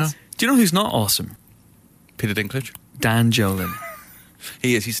 So, yes. Yeah. Do you know who's not awesome? Peter Dinklage? Dan Jolin.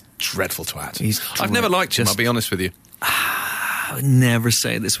 He is. He's dreadful twat. I've never liked him, I'll be honest with you. I would never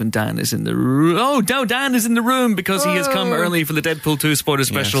say this when Dan is in the room. Oh, no, Dan is in the room because he has come early for the Deadpool 2 spoiler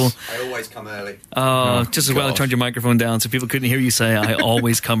special. Yes. I always come early. Oh, just as well I God. turned your microphone down so people couldn't hear you say, I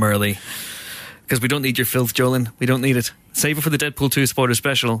always come early. Because we don't need your filth, Jolin. We don't need it. Save it for the Deadpool 2 spoiler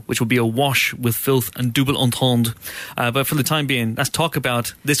special, which will be a wash with filth and double entendre. But for the time being, let's talk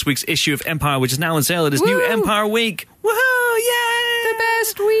about this week's issue of Empire, which is now on sale. It is New Empire Week. Woohoo! Yay! The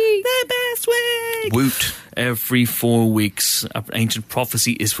best week. The best week! Woot. Every 4 weeks, an ancient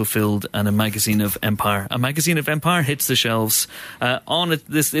prophecy is fulfilled and a magazine of Empire. A magazine of Empire hits the shelves. On it,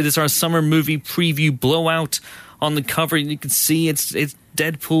 it is our summer movie preview blowout. On the cover, you can see it's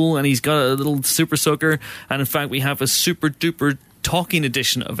Deadpool, and he's got a little super soaker. And in fact, we have a super duper talking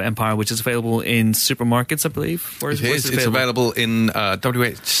edition of Empire, which is available in supermarkets, I believe. Where's It's available in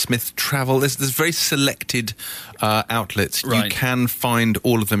W.H. Smith Travel. There's very selected outlets. Right. You can find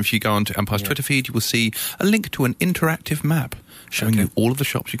all of them. If you go onto Empire's Twitter feed, you will see a link to an interactive map showing you all of the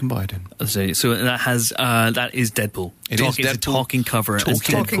shops you can buy it in. So that is Deadpool. It is Deadpool. It's a talking cover. It's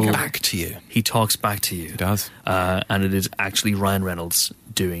Talking Deadpool. back to you. He talks back to you. He does. And it is actually Ryan Reynolds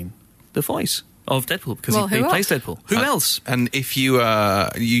doing the voice of Deadpool because Well, he who plays Deadpool. Who else? And if I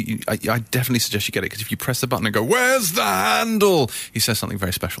definitely suggest you get it, because if you press the button and go, "Where's the handle?" he says something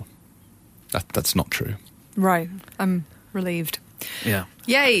very special. That's not true. Right. I'm relieved. Yeah.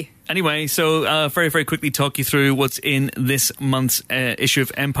 Yay. Anyway, so very, very quickly talk you through what's in this month's issue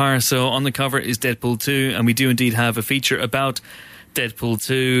of Empire. So on the cover is Deadpool 2, and we do indeed have a feature about Deadpool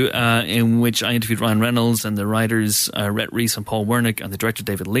 2, in which I interviewed Ryan Reynolds and the writers Rhett Reese and Paul Wernick and the director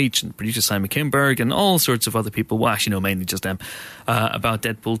David Leitch and producer Simon Kinberg and all sorts of other people, well actually no, mainly just them, about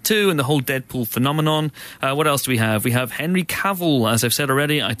Deadpool 2 and the whole Deadpool phenomenon. What else do we have? We have Henry Cavill, as I've said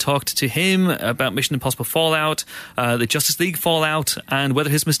already. I talked to him about Mission Impossible Fallout, the Justice League Fallout, and whether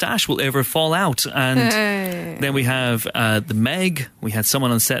his moustache will ever fall out. And then we have The Meg. We had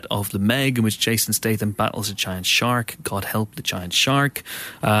someone on set of The Meg, in which Jason Statham battles a giant shark. God help the giant shark.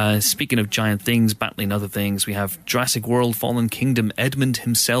 Speaking of giant things battling other things, we have Jurassic World Fallen Kingdom. Edmund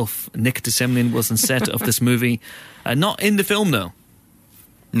himself, Nick DeSemlin, was on set of this movie. Not in the film, though.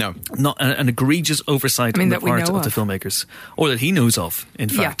 No. Not an egregious oversight on the that we part know of the filmmakers. Or that he knows of, in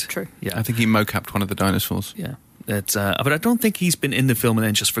fact. Yeah, true. Yeah. I think he mocapped one of the dinosaurs. Yeah. But I don't think he's been in the film and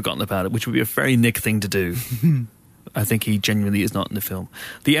then just forgotten about it, which would be a very Nick thing to do. I think he genuinely is not in the film.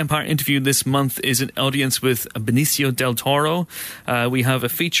 The Empire interview this month is an audience with Benicio del Toro. We have a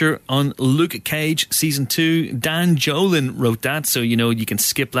feature on Luke Cage Season 2. Dan Jolin wrote that, so you can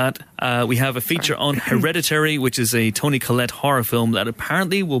skip that. We have a feature on Hereditary, which is a Toni Collette horror film that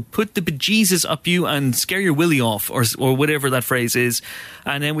apparently will put the bejesus up you and scare your willy off, or whatever that phrase is.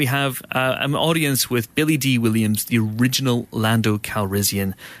 And then we have an audience with Billy D. Williams, the original Lando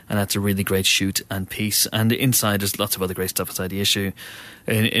Calrissian, and that's a really great shoot and piece. And inside, there's lots of other great stuff inside the issue.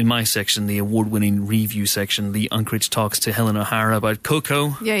 In my section, the award-winning review section, Lee Unkrich talks to Helen O'Hara about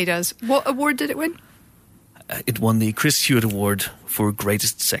Coco. Yeah, he does. What award did it win? It won the Chris Hewitt Award for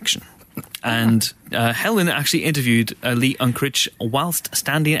Greatest Section. And Helen actually interviewed Lee Unkrich whilst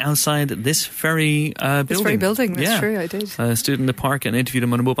standing outside this very building. This very building, that's true, I did. Stood in the park and interviewed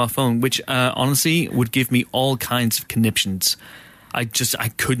him on a mobile phone, which honestly would give me all kinds of conniptions. I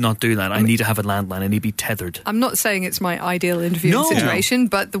could not do that. I need to have a landline. I need to be tethered. I'm not saying it's my ideal interviewing situation,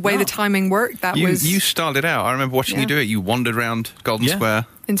 but the way the timing worked, You styled it out. I remember watching you do it. You wandered around Golden Square.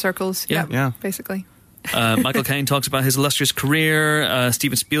 in circles. Yeah. Basically. Michael Caine talks about his illustrious career.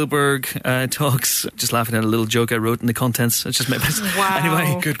 Steven Spielberg talks, just laughing at a little joke I wrote in the contents. It's just Wow.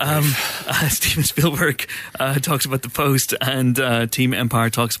 Anyway, Steven Spielberg talks about The Post, and Team Empire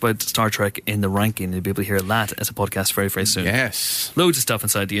talks about Star Trek in the ranking. You'll be able to hear that as a podcast very, very soon. Yes. Loads of stuff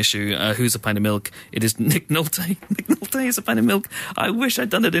inside the issue. Who's a Pint of Milk? It is Nick Nolte. Nick Nolte is a Pint of Milk. I wish I'd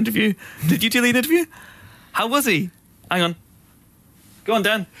done that interview. Did you do the interview? How was he? Hang on. Go on,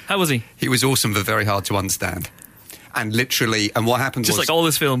 Dan. How was he? He was awesome, but very hard to understand. And literally, and what happened Just was... like all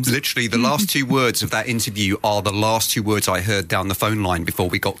his films. Literally, the last 2 words of that interview are the last 2 words I heard down the phone line before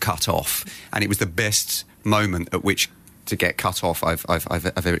we got cut off. And it was the best moment at which to get cut off I've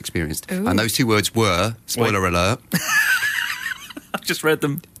ever experienced. Ooh. And those 2 words were, spoiler alert... I've just read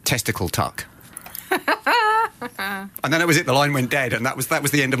them. Testicle tuck. And then that was it. The line went dead, and that was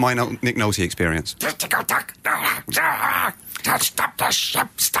the end of my Nick Nolte experience. Testicle tuck. Stop the ship.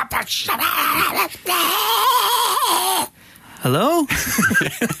 Stop the ship. Hello?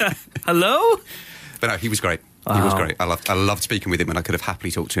 Hello? But no, he was great. Wow. He was great. I loved speaking with him, and I could have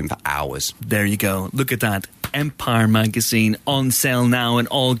happily talked to him for hours. There you go. Look at that. Empire magazine on sale now in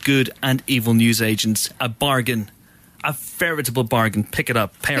all good and evil newsagents. A bargain. A veritable bargain. Pick it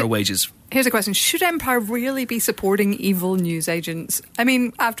up. Pay our wages. Here's a question. Should Empire really be supporting evil newsagents? I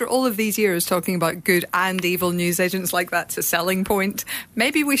mean, after all of these years talking about good and evil newsagents, like that's a selling point,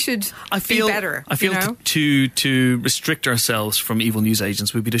 maybe we should be better. I feel to restrict ourselves from evil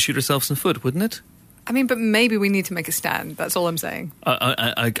newsagents would be to shoot ourselves in the foot, wouldn't it? I mean, but maybe we need to make a stand. That's all I'm saying.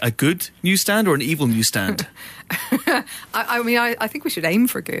 A good newsstand or an evil newsstand? I think we should aim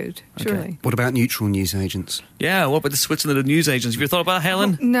for good, surely. Okay. What about neutral newsagents? Yeah, what about the Switzerland of newsagents? Have you thought about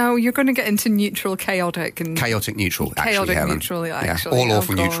Helen? No, you're going to get into neutral, chaotic and... Chaotic neutral, actually, Chaotic Helen. neutral, Yeah. actually. All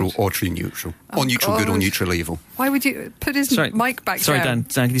awful God. neutral or true neutral. Or neutral good or God. neutral evil. Why would you put his mic back Sorry, down?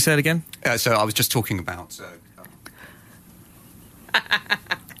 Dan, can you say it again? So I was just talking about...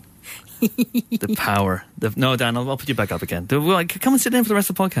 The power. No, Dan, I'll put you back up again. Come and sit down for the rest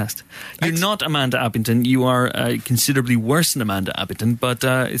of the podcast. You're not Amanda Abbington. You are considerably worse than Amanda Abbington, but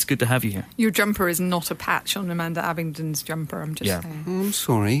it's good to have you here. Your jumper is not a patch on Amanda Abington's jumper, I'm just saying. I'm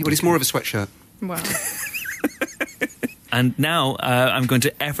sorry. Well, it's more of a sweatshirt. Well... And now I'm going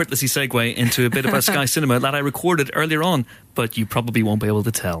to effortlessly segue into a bit about Sky Cinema that I recorded earlier on, but you probably won't be able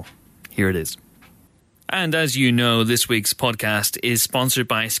to tell. Here it is. And as you know, this week's podcast is sponsored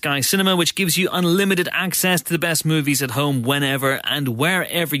by Sky Cinema, which gives you unlimited access to the best movies at home whenever and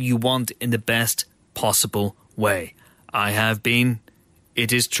wherever you want in the best possible way. I have been,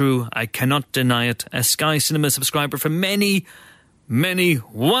 it is true, I cannot deny it, a Sky Cinema subscriber for many, many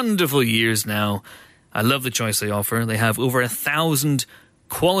wonderful years now. I love the choice they offer. They have over 1,000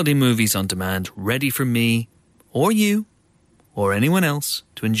 quality movies on demand ready for me or you or anyone else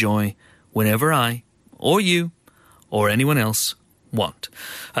to enjoy whenever I or you, or anyone else want.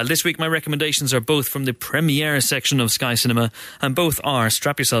 This week my recommendations are both from the premiere section of Sky Cinema, and both are,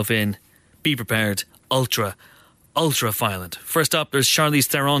 strap yourself in, be prepared, ultra violent. First up, there's Charlize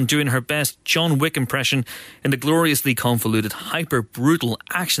Theron doing her best John Wick impression in the gloriously convoluted, hyper-brutal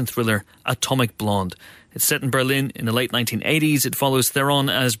action thriller Atomic Blonde. It's set in Berlin in the late 1980s. It follows Theron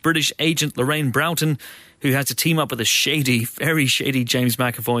as British agent Lorraine Broughton, who has to team up with a shady, very shady James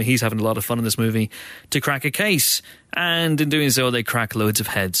McAvoy, he's having a lot of fun in this movie, to crack a case. And in doing so, they crack loads of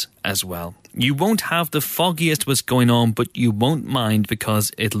heads as well. You won't have the foggiest what's going on, but you won't mind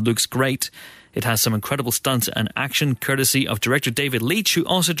because it looks great. It has some incredible stunts and action, courtesy of director David Leitch, who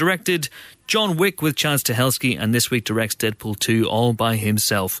also directed John Wick with Chaz Stahelski, and this week directs Deadpool 2 all by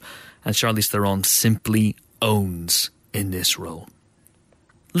himself. And Charlize Theron simply owns in this role.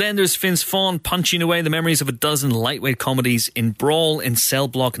 Then there's Vince Vaughn punching away the memories of a dozen lightweight comedies in Brawl in Cell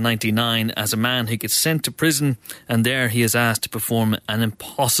Block 99 as a man who gets sent to prison, and there he is asked to perform an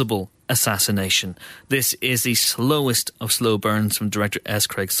impossible assassination. This is the slowest of slow burns from director S.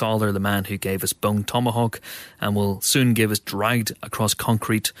 Craig Sawler, the man who gave us Bone Tomahawk and will soon give us Dragged Across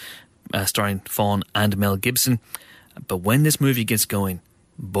Concrete, starring Vaughn and Mel Gibson. But when this movie gets going,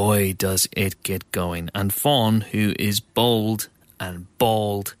 boy does it get going. And Vaughn, who is bold and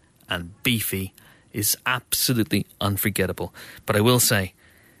bald and beefy, is absolutely unforgettable. But I will say,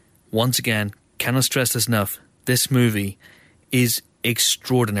 once again, cannot stress this enough, this movie is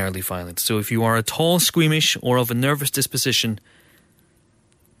extraordinarily violent. So if you are at all squeamish or of a nervous disposition,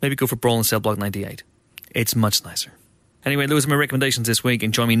 maybe go for Brawl in Cell Block 98. It's much nicer. Anyway, those are my recommendations this week,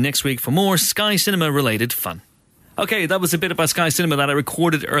 and join me next week for more Sky Cinema related fun. Okay, that was a bit about Sky Cinema that I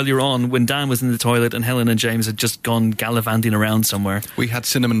recorded earlier on when Dan was in the toilet and Helen and James had just gone gallivanting around somewhere. We had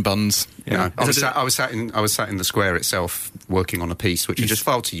cinnamon buns. Yeah, I was sat in the square itself working on a piece which I just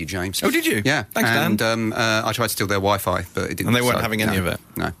filed to you, James. Oh, did you? Yeah, Thanks, Dan. And I tried to steal their Wi-Fi, but it didn't. And they weren't having any of it.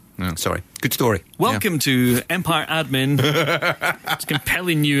 No, sorry. Good story. Welcome to Empire Admin. It's a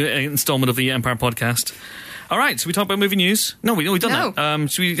compelling new installment of the Empire podcast. All right, so we talk about movie news. No, we've done that.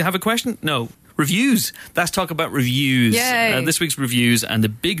 Should we have a question? No. Reviews. Let's talk about reviews. This week's reviews, and the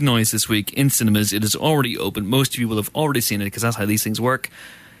big noise this week in cinemas, it is already open. Most of you will have already seen it because that's how these things work.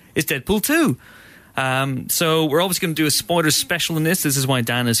 It's Deadpool 2. So we're obviously going to do a spoiler special in this. This is why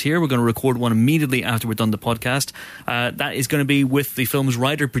Dan is here. We're going to record one immediately after we're done the podcast. That is going to be with the film's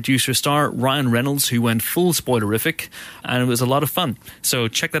writer, producer, star, Ryan Reynolds, who went full spoilerific, and it was a lot of fun. So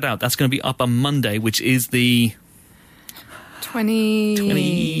check that out. That's going to be up on Monday, which is the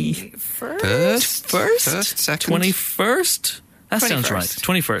 21st? Second? 21st? That sounds right.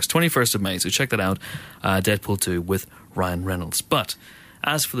 21st of May. So check that out. Deadpool 2 with Ryan Reynolds. But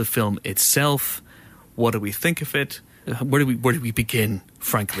as for the film itself, what do we think of it? Where do we begin,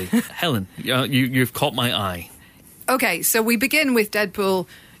 frankly? Helen, you've caught my eye. Okay, so we begin with Deadpool,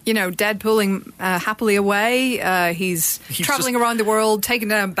 Deadpooling happily away. He's travelling around the world, taking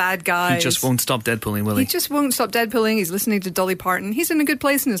down bad guys. He just won't stop Deadpooling, will he? He just won't stop Deadpooling. He's listening to Dolly Parton. He's in a good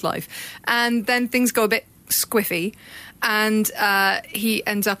place in his life. And then things go a bit squiffy, and he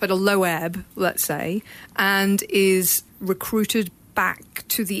ends up at a low ebb, let's say, and is recruited back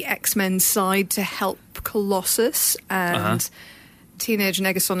to the X-Men side to help Colossus and teenage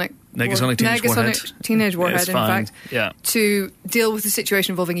Negasonic Teenage Warhead, in fact, to deal with the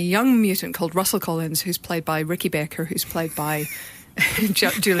situation involving a young mutant called Russell Collins, who's played by Ricky Baker, who's played by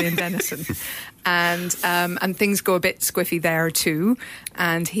Julian Dennison. And things go a bit squiffy there too,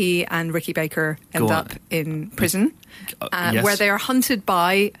 and he and Ricky Baker end up in prison, where they are hunted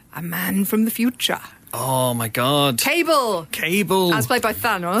by a man from the future. Oh my God! Cable, as played by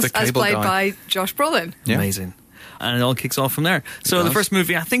Thanos, as played by Josh Brolin. Yeah. Amazing. And it all kicks off from there. So the first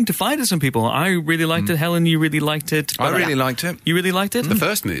movie, I think, divided some people. I really liked it. Helen, you really liked it. I really liked it. You really liked it? The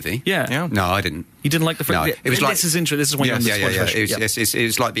first movie? Yeah. No, I didn't. You didn't like the first? No, it was like... This is interesting. This is when you're on the It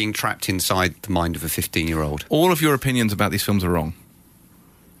was like being trapped inside the mind of a 15-year-old. All of your opinions about these films are wrong.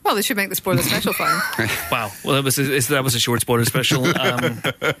 Well, they should make the spoiler special fun. Wow. Well, that was a short spoiler special.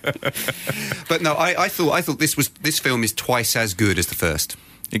 But no, I thought this film is twice as good as the first.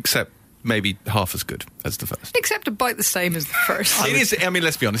 Except maybe half as good as the first. Except about the same as the first. It is. I mean,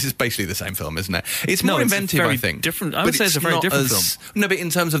 let's be honest. It's basically the same film, isn't it? It's more inventive, I think. Different. I would say it's a very different film. No, but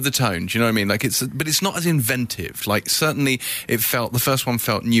in terms of the tone, do you know what I mean? Like but it's not as inventive. Like certainly, the first one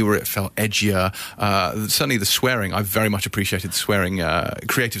felt newer. It felt edgier. Certainly, the swearing. I very much appreciated the swearing,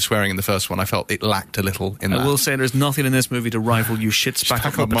 creative swearing in the first one. I felt it lacked a little in that. I will say there's nothing in this movie to rival you shit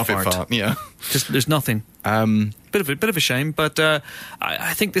spackle Muppet fart. Yeah, there's nothing. Bit of a shame, but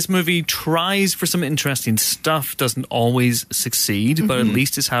I think this movie tries for some interesting stuff. Doesn't always succeed, but at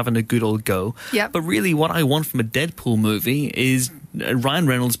least it's having a good old go. Yeah. But really, what I want from a Deadpool movie is Ryan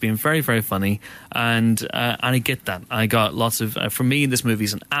Reynolds being very, very funny, and I get that. I got lots of. For me, this movie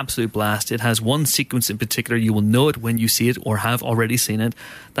is an absolute blast. It has one sequence in particular. You will know it when you see it or have already seen it.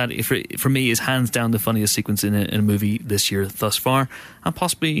 That for me is hands down the funniest sequence in a movie this year thus far, and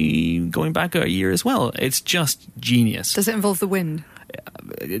possibly going back a year as well. It's just genius. Does it involve the wind?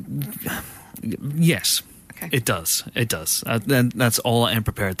 Yes. Okay. It does. And that's all I am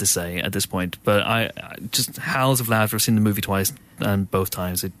prepared to say at this point. But I just howls of laughter. I've seen the movie twice, and both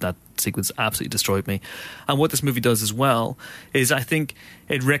times that sequence absolutely destroyed me. And what this movie does as well is I think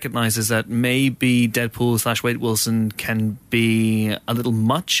it recognises that maybe Deadpool / Wade Wilson can be a little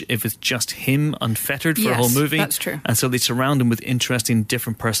much if it's just him unfettered for a whole movie. That's true. And so they surround him with interesting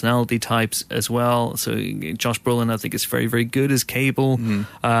different personality types as well. So Josh Brolin, I think, is very, very good as Cable.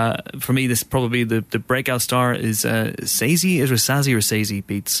 For me, this probably the breakout star is Sazy. Is it Sazy or Sazy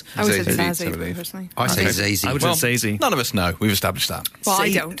Beats? I would say Sazy, personally. I say Zazy. I would say Sazy. None of us know. We've established that. Well, I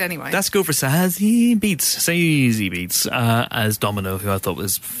don't anyway. Let's go for Sazy Beats as Domino, who I thought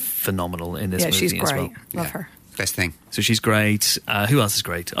was phenomenal in this movie. Yeah, she's great. As well. Love her. Best thing. So she's great. Who else is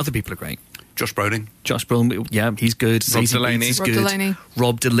great? Other people are great. Josh Brolin, yeah, he's good. Rob Sazy Delaney. Beats is Rob good. Delaney.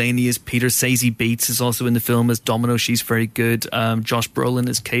 Rob Delaney is Peter. Sazy Beats is also in the film as Domino. She's very good. Josh Brolin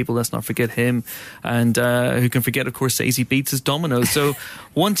is Cable. Let's not forget him. And who can forget, of course, Sazy Beats is Domino. So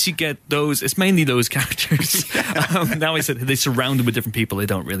once you get those, it's mainly those characters. Now I said they surround him with different people. They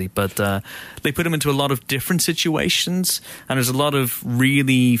don't really, but they put him into a lot of different situations, and there's a lot of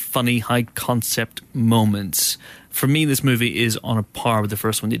really funny, high concept moments. For me, this movie is on a par with the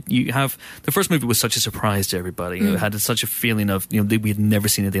first one. The first movie was such a surprise to everybody. It had such a feeling of we had never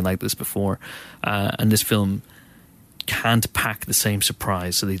seen anything like this before, and this film can't pack the same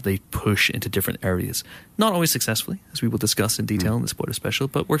surprise. So they push into different areas, not always successfully, as we will discuss in detail in the spoiler special,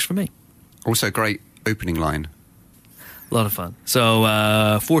 but works for me. Also, great opening line. A lot of fun.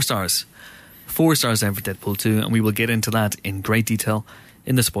 So 4 stars. 4 stars then for Deadpool 2, and we will get into that in great detail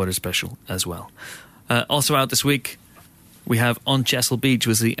in the spoiler special as well. Also out this week, we have On Chesil Beach,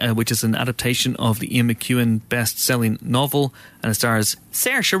 which is an adaptation of the Ian McEwan best-selling novel, and it stars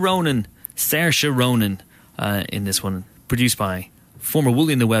Saoirse Ronan in this one, produced by former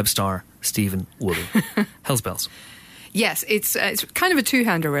Woolly and the Web star Stephen Woolly. Hell's bells. Yes, it's kind of a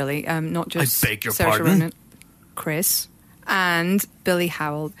two-hander, really. Not just I beg your Saoirse pardon? Ronan, Chris, and Billy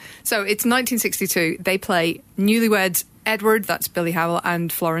Howell. So it's 1962. They play newlyweds Edward, that's Billy Howell,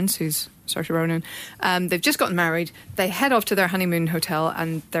 and Florence, who's Saoirse Ronan. They've just gotten married. They head off to their honeymoon hotel,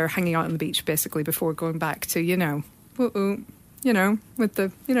 and they're hanging out on the beach basically before going back to with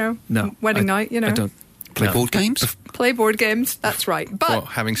the No, wedding night. I don't. Play No. board games? Play board games, that's right. But Well,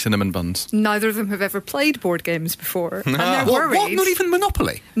 having cinnamon buns. neither of them have ever played board games before. And they're What? worried. Not even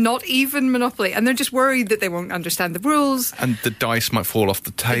Monopoly? Not even Monopoly. And they're just worried that they won't understand the rules. And the dice might fall off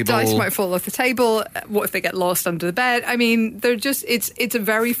the table. The dice might fall off the table. What if they get lost under the bed? I mean, they're just, it's a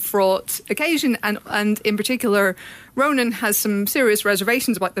very fraught occasion. And in particular, Ronan has some serious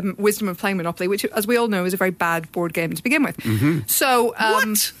reservations about the wisdom of playing Monopoly, which, as we all know, is a very bad board game to begin with. So,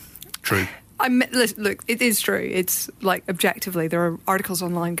 What? True. look, it is true. It's like objectively, there are articles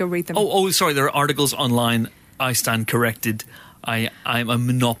online. Go read them. Sorry, there are articles online. I stand corrected. I'm a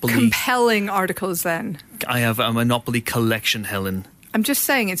Monopoly. Compelling articles then. I have a Monopoly collection, Helen. I'm just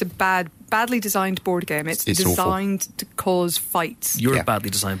saying it's a badly designed board game. It's It's awful. designed to cause fights. You're Yeah. a badly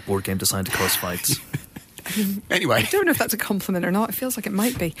designed board game designed to cause fights. Anyway. I don't know if that's a compliment or not. It feels like it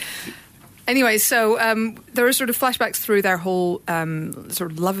might be. Anyway, so there are sort of flashbacks through their whole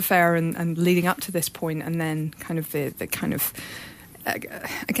sort of love affair and leading up to this point, and then kind of the kind of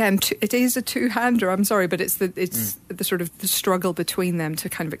again, it is a two-hander. I'm sorry, but it's the sort of the struggle between them to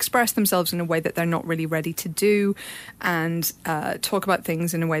kind of express themselves in a way that they're not really ready to do, and talk about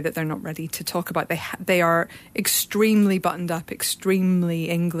things in a way that they're not ready to talk about. They are extremely buttoned up, extremely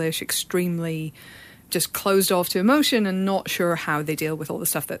English, extremely just closed off to emotion and not sure how they deal with all the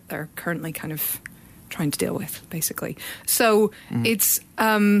stuff that they're currently kind of trying to deal with, basically. So it's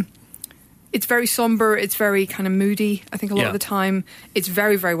very somber, it's very kind of moody, I think, a lot of the time. It's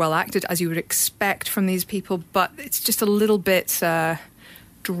very, very well acted, as you would expect from these people, but it's just a little bit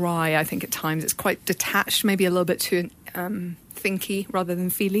dry, I think, at times. It's quite detached, maybe a little bit too thinky rather than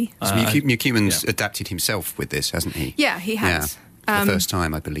feely. So Newcomen's adapted himself with this, hasn't he? Yeah, he has. For the first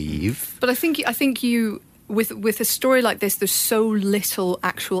time, I believe. But I think you with a story like this, there's so little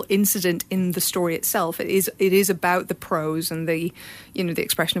actual incident in the story itself. It is about the prose and the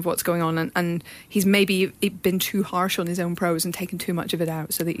expression of what's going on, and he's maybe been too harsh on his own prose and taken too much of it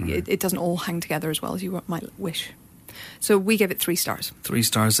out, so that it doesn't all hang together as well as you might wish. So we gave it 3 stars. 3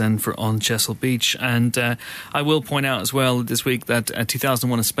 stars then for On Chesil Beach. And I will point out as well this week that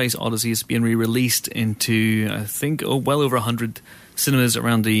 2001 A Space Odyssey is being re-released into, I think, well over 100 cinemas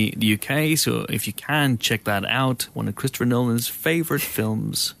around the UK. So if you can, check that out. One of Christopher Nolan's favourite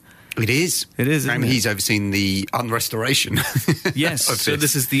films. It is. It is, isn't it? He's overseen the unrestoration. Yes, of so this.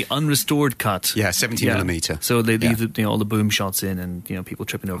 This is the unrestored cut. Yeah, 70mm. So they leave all the boom shots in, and people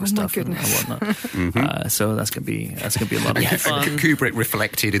tripping over stuff and whatnot. So that's gonna be a lot of fun. Kubrick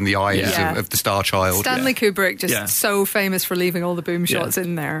reflected in the eyes of the Star Child. Stanley Kubrick, just so famous for leaving all the boom shots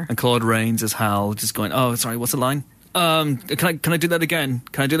in there. And Claude Rains as Hal, just going, "Oh, sorry, what's the line? Can I do that again?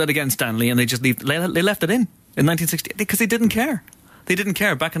 Can I do that again, Stanley?" And they just they left it in 1960 because they didn't care. They didn't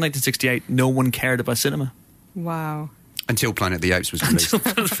care. Back in 1968, no one cared about cinema. Wow. Until Planet of the Apes was released.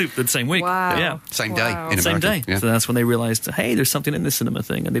 The same week. Wow. Yeah. Same day in America. Same day. Yeah. So that's when they realised, hey, there's something in this cinema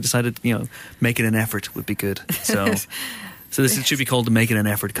thing. And they decided, making an effort would be good. So this should be called the Making an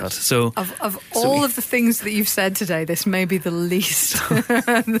Effort cut. So Of all of the things that you've said today, this may be the least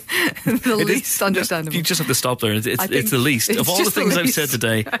least understandable. You just have to stop there. It's the least. it's Of all the just the things I've least. said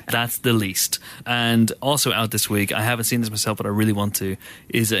today, that's the least. And also out this week, I haven't seen this myself, but I really want to,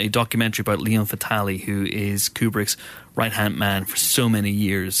 is a documentary about Leon Fatali, who is Kubrick's right-hand man for so many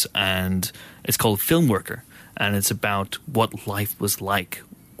years. And it's called Film Worker. And it's about what life was like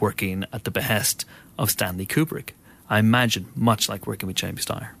working at the behest of Stanley Kubrick. I imagine much like working with James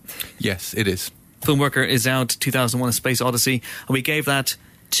Dyer. Yes, it is. Filmworker is out, 2001 A Space Odyssey, and we gave that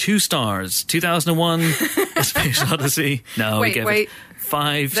 2 stars. 2001 A Space Odyssey. No, we gave it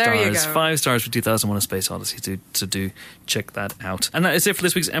 5 There you stars. go. 5 stars for 2001 A Space Odyssey. So do check that out. And that is it for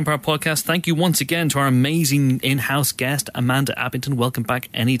this week's Empire Podcast. Thank you once again to our amazing in-house guest, Amanda Abbington. Welcome back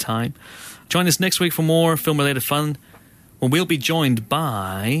anytime. Join us next week for more film-related fun, when we'll be joined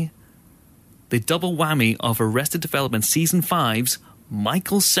by the double whammy of Arrested Development Season 5's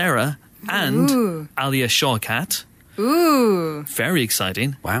Michael Cera and Alia Shawkat. Ooh. Very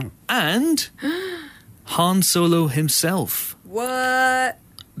exciting. Wow. And Han Solo himself. What?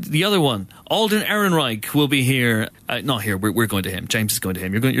 The other one, Alden Ehrenreich, will be here. Not here, we're going to him. James is going to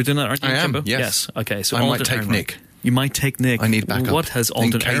him. You're doing that, aren't you, I am, Jimbo? yes. Okay, so I Alden might take Ehrenreich. Nick. You might take Nick. I need backup. What has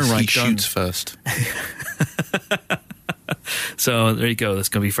Alden in case Ehrenreich he done? shoots first. So there you go. That's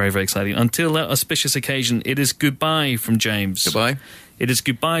going to be very, very exciting. Until that auspicious occasion, it is goodbye from James. Goodbye. It is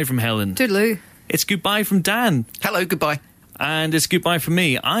goodbye from Helen. Toodaloo. It's goodbye from Dan. Hello, goodbye. And it's goodbye from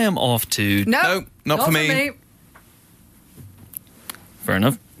me. I am off to... No, not for me. Fair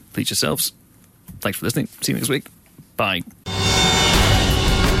enough. Please yourselves. Thanks for listening. See you next week. Bye.